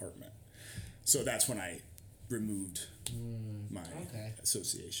for the department. So that's when I removed my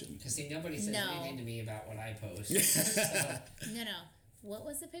association. Because nobody says anything to me about what I post. No. What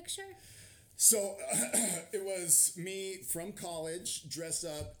was the picture? So it was me from college dressed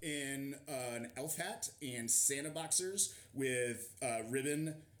up in an elf hat and Santa boxers with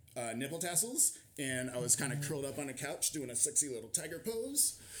ribbon nipple tassels, and I was kind of curled up on a couch doing a sexy little tiger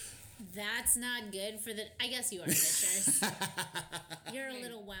pose. That's not good for the... I guess you are pictures. You're a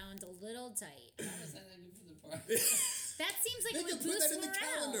little wound, a little tight. How was that good for the party? That seems like it would boost put that in morale. the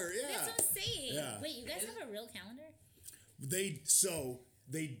calendar, yeah. That's what I'm saying. Yeah. Wait, you guys have a real calendar? They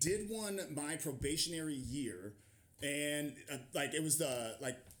did one my probationary year, and it was the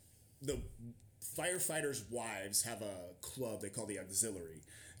firefighters' wives have a club they call the Auxiliary,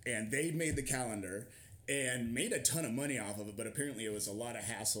 and they made the calendar and made a ton of money off of it, but apparently it was a lot of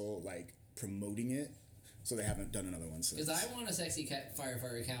hassle promoting it, so they haven't done another one since. Because I want a sexy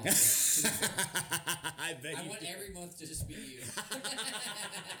firefighter calendar. I bet I want every month to just be you.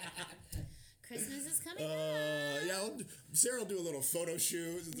 Christmas is coming up. Yeah, Sarah will do a little photo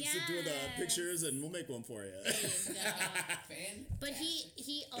shoot, do the pictures, and we'll make one for you. There you go. But Fantastic.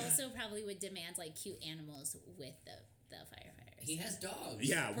 he also probably would demand cute animals with the firefighters. He has dogs.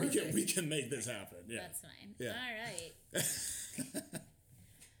 Yeah, Perfect. we can make this happen. Yeah, That's fine. Yeah. All right.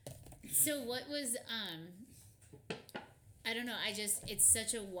 So what was I don't know. It's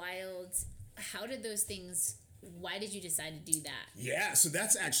such a wild. How did those things? Why did you decide to do that? Yeah, so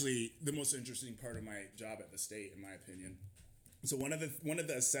that's actually the most interesting part of my job at the state, in my opinion. So one of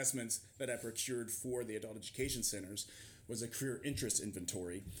the assessments that I procured for the adult education centers was a career interest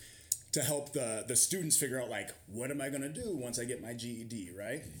inventory to help the students figure out what am I going to do once I get my GED,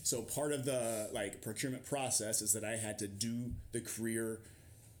 right? So part of the procurement process is that I had to do the career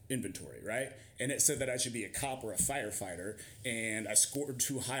inventory, right? And it said that I should be a cop or a firefighter, and I scored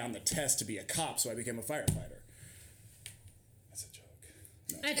too high on the test to be a cop, so I became a firefighter. That's a joke.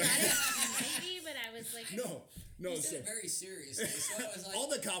 I thought it might be, but I was like, No, You so said it very seriously. So it was like, all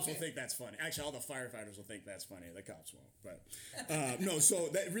the cops will think that's funny. Actually, all the firefighters will think that's funny. The cops won't. But no, so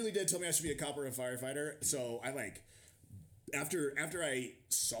that really did tell me I should be a cop or a firefighter. So I like after I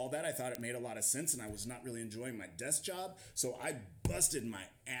saw that, I thought it made a lot of sense, and I was not really enjoying my desk job. So I busted my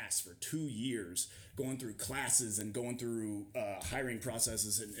ass for 2 years going through classes and going through hiring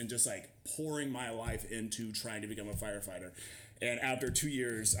processes and just like pouring my life into trying to become a firefighter. And after 2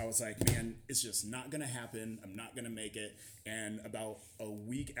 years, I was like, man, it's just not going to happen. I'm not going to make it. And about a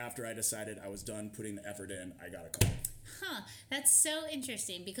week after I decided I was done putting the effort in, I got a call. Huh. That's so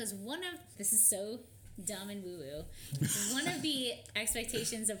interesting because this is so dumb and woo-woo. One of the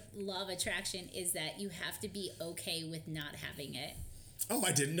expectations of law of attraction is that you have to be okay with not having it. Oh,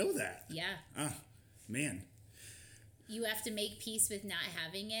 I didn't know that. Yeah. Man. You have to make peace with not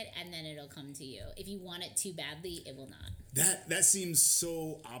having it, and then it'll come to you. If you want it too badly, it will not. That seems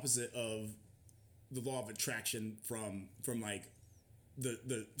so opposite of the law of attraction from like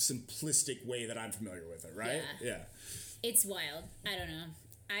the simplistic way that I'm familiar with it, right? Yeah. It's wild. I don't know.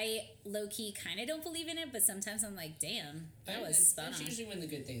 I low-key kind of don't believe in it, but sometimes I'm like, damn, that was spot on. That's usually when the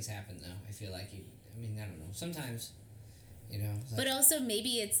good things happen, though. I feel like I don't know. Sometimes, Like, but also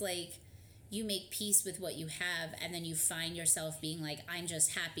maybe it's like you make peace with what you have, and then you find yourself being like, I'm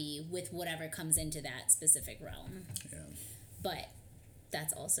just happy with whatever comes into that specific realm. Yeah. But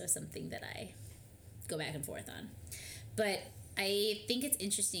that's also something that I go back and forth on. But I think it's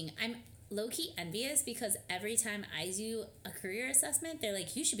interesting. I'm low-key envious because every time I do a career assessment, they're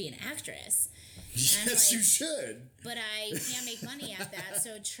like, you should be an actress. Yes, you should. But I can't make money at that,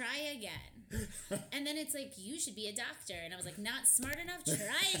 so try again. And then it's like, you should be a doctor. And I was like, not smart enough,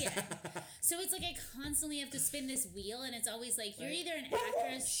 try again. So it's like I constantly have to spin this wheel, and it's always like, you're either an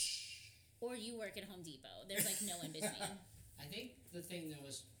actress or you work at Home Depot. There's like no in between. I think the thing that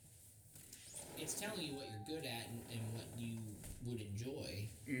was, it's telling you what you're good at and what you would enjoy.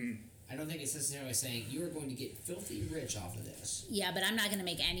 I don't think it's necessarily saying you're going to get filthy rich off of this. Yeah, but I'm not going to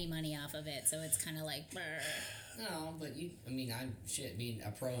make any money off of it, so it's kind of like, brr. No, but being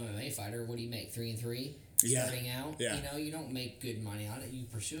a pro MMA fighter, what do you make, 3-3? Yeah. Starting out? Yeah. You don't make good money on it. You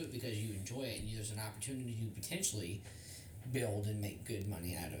pursue it because you enjoy it, and there's an opportunity to potentially build and make good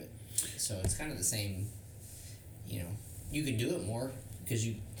money out of it. So it's kind of the same, you can do it more because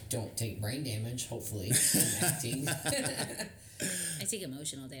you don't take brain damage, hopefully, in acting. I take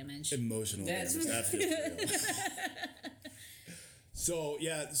emotional damage. Emotional damage. That feels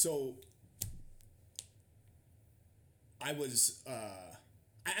real. So I was,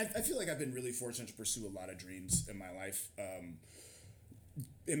 I feel like I've been really fortunate to pursue a lot of dreams in my life.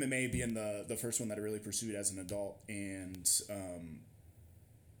 MMA being the first one that I really pursued as an adult, and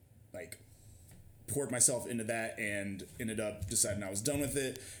poured myself into that and ended up deciding I was done with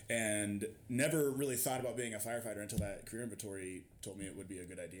it, and never really thought about being a firefighter until that career inventory told me it would be a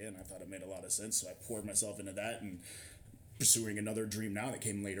good idea, and I thought it made a lot of sense, so I poured myself into that and pursuing another dream now that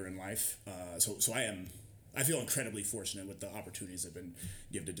came later in life. So I feel incredibly fortunate with the opportunities that have been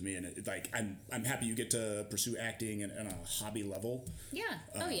gifted to me, and I'm happy you get to pursue acting on a hobby level. Yeah.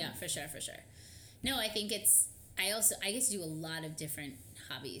 Yeah, for sure. No, I think I get to do a lot of different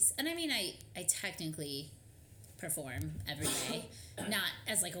hobbies. And I mean, I technically perform every day. Not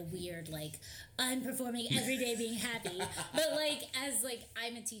as like a weird, like, I'm performing every day being happy. But as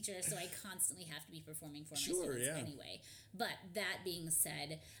I'm a teacher, so I constantly have to be performing for my students anyway. But that being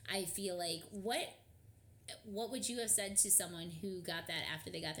said, I feel like what would you have said to someone who got that after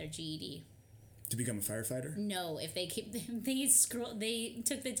they got their GED? To become a firefighter? No, if they took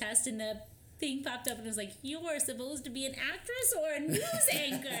the test and the thing popped up and it was like, you are supposed to be an actress or a news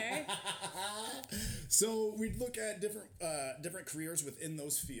anchor. So we'd look at different careers within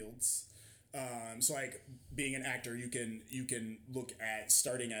those fields. So like being an actor, you can look at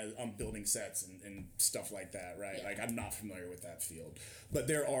starting on building sets and stuff like that, right? Yeah. Like I'm not familiar with that field, but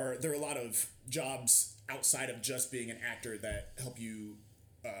there are a lot of jobs outside of just being an actor that help you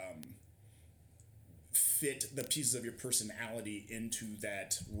fit the pieces of your personality into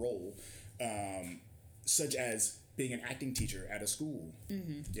that role, such as being an acting teacher at a school.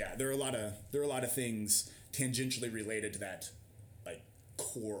 Mm-hmm. Yeah, there are a lot of things tangentially related to that, like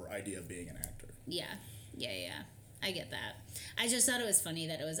core idea of being an actor. Yeah. I get that. I just thought it was funny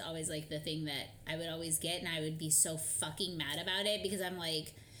that it was always like the thing that I would always get, and I would be so fucking mad about it because I'm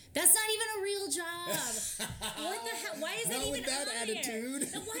like, that's not even a real job. What the hell? Why is that even with that on attitude.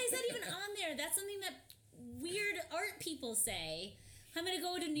 there? Why is that even on there? That's something that weird art people say. I'm gonna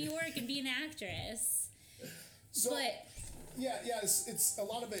go to New York and be an actress. So, it's a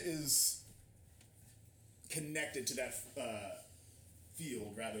lot of it is connected to that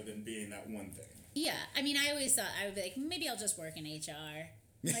field rather than being that one thing. Yeah, I mean, I always thought I would be like, maybe I'll just work in HR.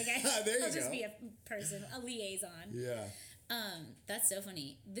 Like, There I'll you just go. be a person, a liaison. Yeah. That's so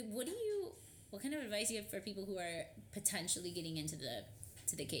funny. What kind of advice do you have for people who are potentially getting into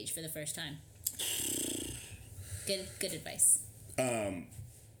the cage for the first time? Good advice.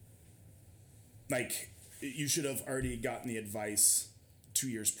 Like, you should have already gotten the advice 2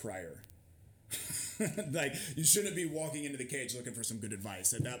 years prior. Like, you shouldn't be walking into the cage looking for some good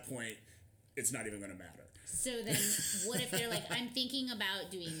advice. At that point, it's not even going to matter. So then, what if they're like, I'm thinking about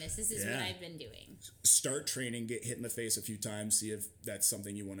doing this. This is what Yeah. I've been doing. Start training, get hit in the face a few times, see if that's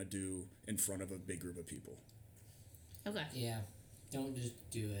something you want to do in front of a big group of people. Okay. Yeah. Don't just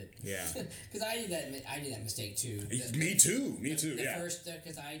do it. Yeah. Because I did that mistake too. Me too. The Yeah. first,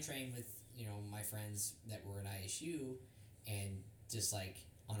 because I trained with my friends that were in ISU, and just like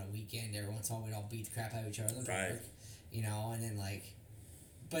on a weekend, every once in a while we'd all beat the crap out of each other in the Right. park, and then like,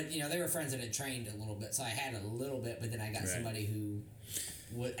 but they were friends that had trained a little bit, so I had a little bit, but then I got Right. somebody who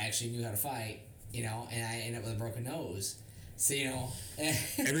actually knew how to fight, and I ended up with a broken nose, so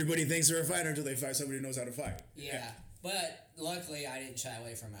Everybody thinks they're a fighter until they fight somebody who knows how to fight. yeah. But luckily, I didn't shy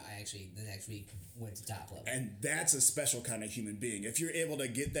away from it. I actually, the next week, went to top level. And that's a special kind of human being. If you're able to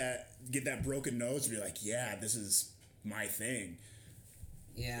get that broken nose and be like, yeah, this is my thing.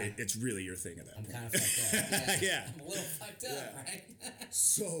 Yeah. It's really your thing at that I'm point. kind of fucked up. Yeah. I'm a little fucked up, Yeah. right?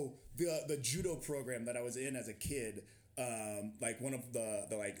 So the judo program that I was in as a kid, like one of the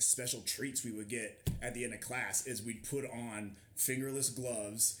like special treats we would get at the end of class is we'd put on fingerless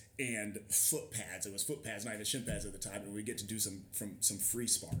gloves and foot pads. It was foot pads, not even shin pads at the time, and we'd get to do some free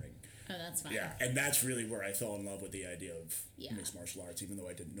sparring. Oh, that's fine. Yeah, and that's really where I fell in love with the idea of Yeah. mixed martial arts, even though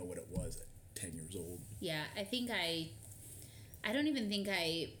I didn't know what it was at 10 years old. Yeah, I think I don't even think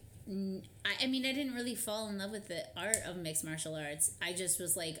I mean, I didn't really fall in love with the art of mixed martial arts. I just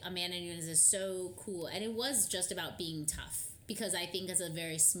was like, Amanda Nunes is so cool. And it was just about being tough. Because I think as a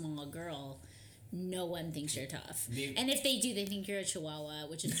very small girl, no one thinks you're tough. And if they do, they think you're a chihuahua,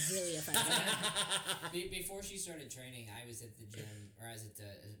 which is really offensive. Before she started training, I was at the gym, or I was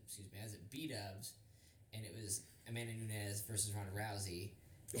at B-Dubs, and it was Amanda Nunes versus Ronda Rousey.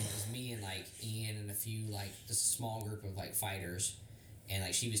 And it was me and like Ian and a few just a small group of fighters.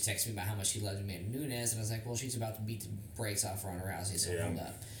 And she was texting me about how much she loved Amanda Nunes, and I was like, well, she's about to beat the brakes off Ronda Rousey, so hold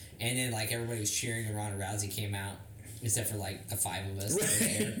up. And then everybody was cheering when Ronda Rousey came out, except for the five of us that were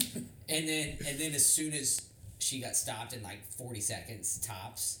there. And then as soon as she got stopped in 40 seconds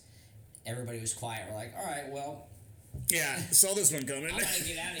tops, everybody was quiet. We're like, all right, well, Yeah, saw this one coming. I'm gonna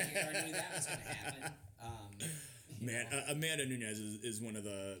get out of here. I knew that was gonna happen. Man, Amanda Nunes is one of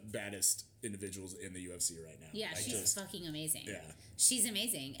the baddest individuals in the UFC right now. Yeah, she's fucking amazing. Yeah. She's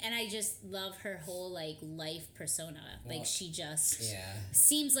amazing. And I just love her whole life persona. Well, She just Yeah.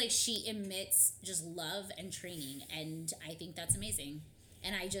 seems like she emits just love and training, and I think that's amazing.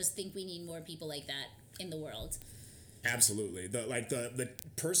 And I just think we need more people like that in the world. Absolutely. The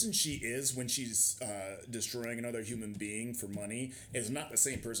person she is when she's destroying another human being for money is not the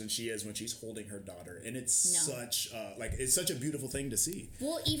same person she is when she's holding her daughter, and it's such it's such a beautiful thing to see.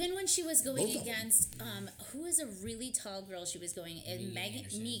 Well, even when she was going Both of them. against who is a really tall girl, she was going in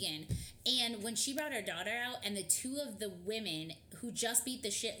Megan, and when she brought her daughter out, and the two of the women who just beat the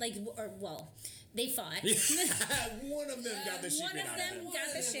shit they fought. One of them got the shit One beat of out them of them.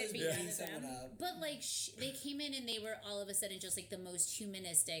 got the shit beat out of someone them. up. But they came in and they were all of a sudden just the most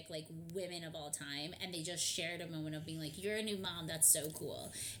humanistic women of all time, and they just shared a moment of being like, "You're a new mom. That's so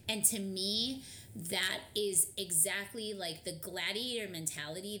cool." And to me, that is exactly the gladiator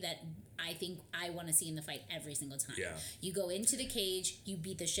mentality that I think I want to see in the fight every single time. Yeah. You go into the cage, you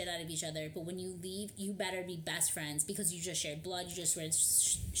beat the shit out of each other, but when you leave, you better be best friends because you just shared blood, you just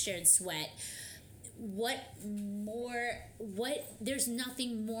shared sweat. There's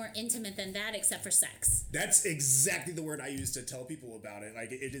nothing more intimate than that except for sex. That's exactly the word I use to tell people about it.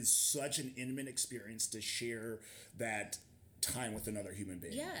 It is such an intimate experience to share that time with another human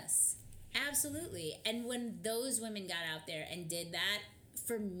being. Yes, absolutely. And when those women got out there and did that,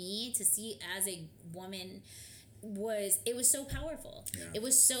 for me to see as a woman was so powerful. Yeah. It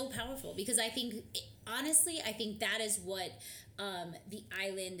was so powerful because I think that is what the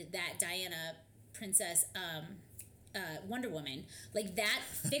island that Diana Princess Wonder Woman, that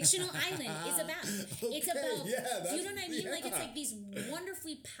fictional island is about. It's about, you know what I mean? It's these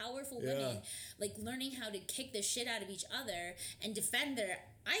wonderfully powerful women, learning how to kick the shit out of each other and defend their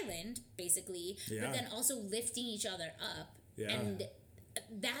island, basically, but then also lifting each other up. Yeah. And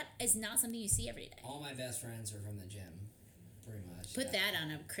that is not something you see every day. All my best friends are from the gym, pretty much. Put that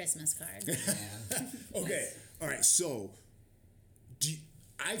on a Christmas card. Yeah. Okay. All right. So,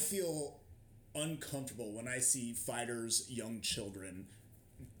 I feel uncomfortable when I see fighters, young children,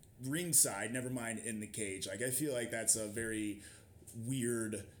 ringside, never mind in the cage. Like, I feel like that's a very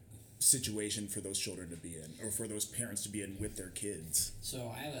weird situation for those children to be in, or for those parents to be in with their kids.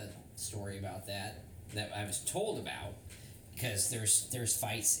 So I have a story about that I was told about, because there's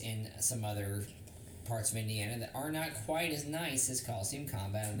fights in some other parts of Indiana that are not quite as nice as Coliseum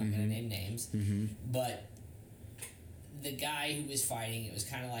Combat. I'm not going to name names, but the guy who was fighting, it was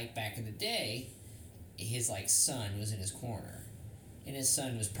kind of like back in the day, his like son was in his corner, and his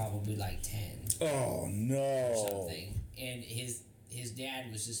son was probably like 10. Oh no! Or something, and his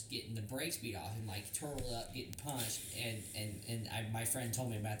dad was just getting the brakes beat off him, like turtled up, getting punched, and my friend told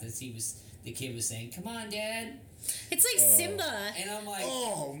me about this. The kid was saying, "Come on, Dad." It's like Simba. And I'm like,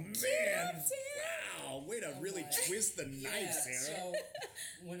 oh man! Wow, way to really twist the knife, Sarah. So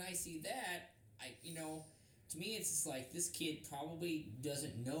when I see that, to me it's just like, this kid probably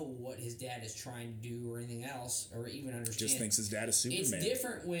doesn't know what his dad is trying to do or anything else, or even understand. Just thinks his dad is Superman. It's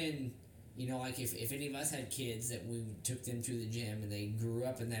different when, like if any of us had kids that we took them to the gym and they grew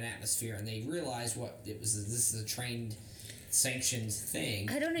up in that atmosphere and they realized what it was. This is a trained, sanctioned thing.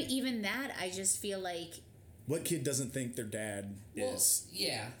 I don't know, even that, I just feel like... What kid doesn't think their dad is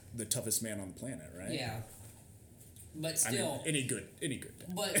yeah, the toughest man on the planet, right? Yeah. But still... I mean, any good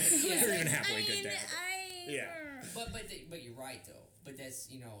dad. But, yeah. Or even halfway good dad. Yeah. But you're right, though. But that's,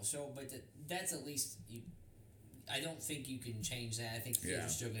 that's at least... I don't think you can change that. I think kids are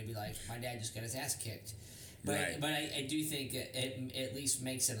still going to be like, my dad just got his ass kicked. But I do think it at least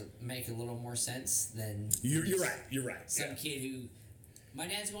make a little more sense than... You're right. Some kid who... My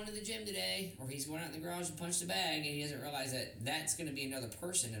dad's going to the gym today, or he's going out in the garage to punch the bag, and he doesn't realize that that's going to be another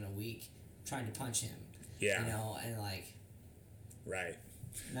person in a week trying to punch him. Yeah. And like... Right.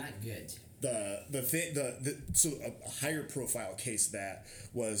 Not good. So a higher profile case that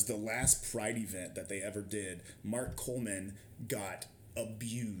was the last Pride event that they ever did. Mark Coleman got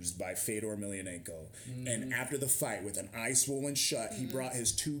abused by Fedor Emelianenko, and after the fight, with an eye swollen shut, he brought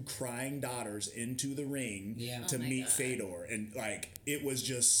his 2 crying daughters into the ring to meet Fedor, and like, it was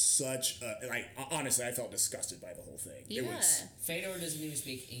just such a, like, honestly, I felt disgusted by the whole thing. Yeah. It was, Fedor doesn't even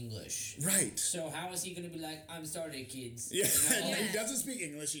speak English. right. So how is he going to be like, I'm sorry, kids? Yeah, Yeah. he doesn't speak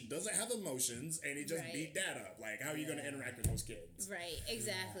English, he doesn't have emotions, and he just Right. beat dad up. Like, how are you going to interact with those kids? Right,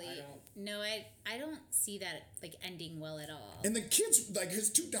 exactly. I don't see that like ending well at all. And the kids, like, his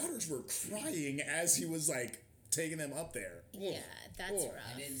 2 daughters were crying as he was like taking them up there. Yeah, that's Oh.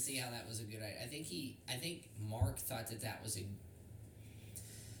 rough. I didn't see how that was a good idea. I think Mark thought that was a...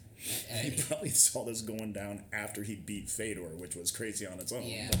 He probably saw this going down after he beat Fedor, which was crazy on its own.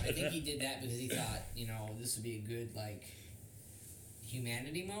 Yeah, I think he did that because he thought, this would be a good, like,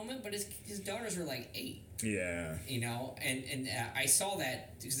 humanity moment. But his daughters were like 8. Yeah. And I saw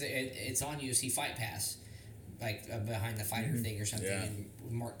that because it's on UFC Fight Pass, like behind the fighter thing or something. Yeah. And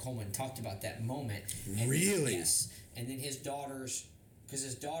Mark Coleman talked about that moment. And Really? Yes. And then his daughters, because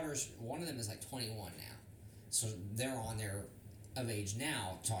his daughters, one of them is like 21 now, so they're on there of age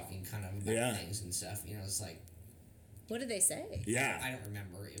now, talking kind of about things and stuff. It's like, What did they say? Yeah. I don't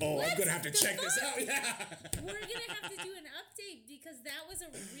remember. It Oh, was, I'm gonna have to The check this fuck? out. Yeah. We're gonna have to do an update because that was a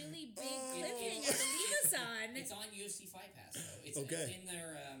really big cliffhanger to leave us on. it's on UFC Fight Pass though. It's Okay. in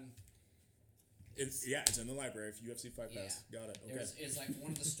their It's in the library for UFC Fight Pass. Got it. Okay. It's like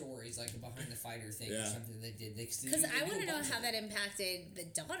one of the stories, like a behind the fighter thing or something they did. Because I want to know how that impacted the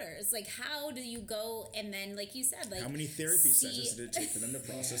daughters. Like, how do you go and then, like you said, like How many therapy sessions did it take for them to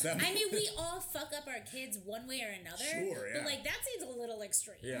process that? I mean, we all fuck up our kids one way or another. Sure, yeah. But like that seems a little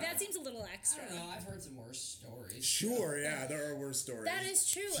extreme. Yeah. That seems a little I extra. don't know. I've heard some worse stories. Sure, yeah, there are worse stories. That is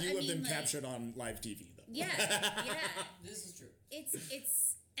true. Few I of them mean, like- captured on live TV, though. Yeah, yeah. This is true. It's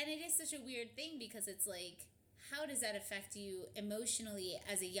and it is such a weird thing because it's like, how does that affect you emotionally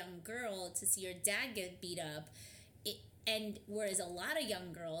as a young girl to see your dad get beat up? And whereas a lot of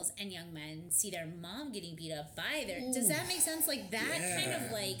young girls and young men see their mom getting beat up by their... Does that make sense? Like, that kind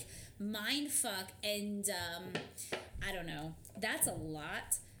of, like, mind fuck and, I don't know. That's a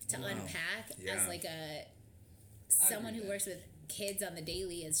lot to unpack as, like, someone who works with kids on the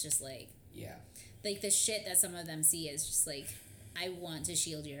daily is just, like... Yeah. Like, the shit that some of them see is just, like, I want to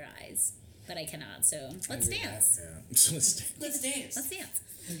shield your eyes, but I cannot, so let's dance. Yeah. So let's dance. Let's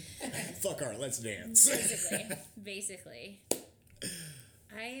dance. fuck art, let's dance. Basically.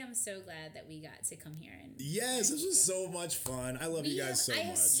 I am so glad that we got to come here and Yes, this was so much fun. I love you guys so I much.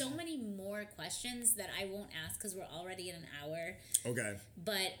 have so many more questions that I won't ask because we're already in an hour. Okay.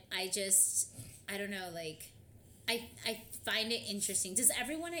 But I don't know, like, I find it interesting. Does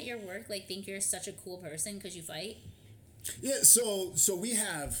everyone at your work, like, think you're such a cool person because you fight? Yeah, so we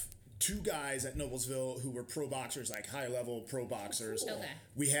have 2 guys at Noblesville who were pro boxers, like high level pro boxers. Okay.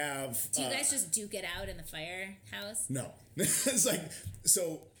 We have. Do you guys just duke it out in the firehouse? No, it's like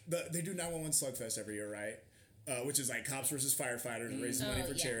so they do 911 Slugfest every year, right? Which is like cops versus firefighters, raising money for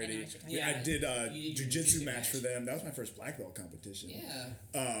yeah, I know charity. what you're talking about. I did a You did your jiu-jitsu jiu-jitsu match match. for them. That was my first black belt competition.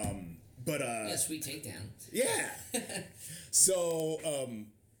 Yeah. But Yeah, sweet takedown. yeah. So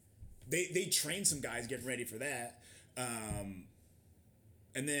they trained some guys getting ready for that.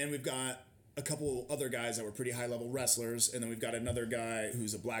 And then we've got a couple other guys that were pretty high level wrestlers, and then we've got another guy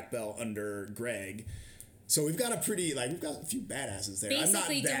who's a black belt under Greg. So we've got a few badasses there. Basically, I'm not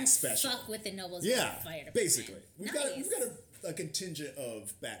that don't special. fuck with the Noblesville Yeah, Fire Department. basically. We've got Nice. a contingent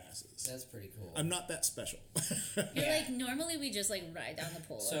of badasses. That's pretty cool. I'm not that special. You're like, normally we just like ride down the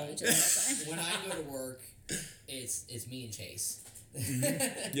pole. So each other's when I go to work, it's me and Chase.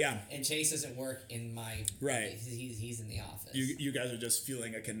 Yeah. And Chase doesn't work in my Right. He's in the office. You guys are just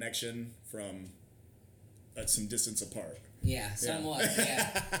feeling a connection from some distance apart. Yeah, somewhat.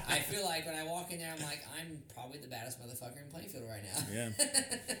 Yeah. I feel like when I walk in there, I'm like, I'm probably the baddest motherfucker in Plainfield right now. Yeah.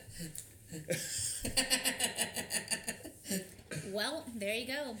 Well, there you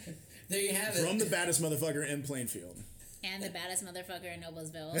go. There you have it. From the baddest motherfucker in Plainfield. And the baddest motherfucker in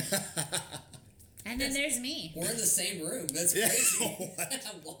Noblesville. And then there's me. We're in the same room. That's Yeah. crazy. What?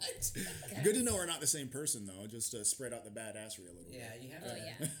 What? Good to know we're not the same person, though, just to spread out the badassery a little bit. Yeah, you have Oh, to.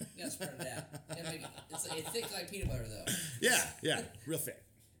 yeah. You gotta spread it out. It's thick like peanut butter, though. Yeah, real thick.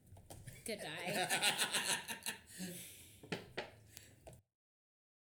 Goodbye.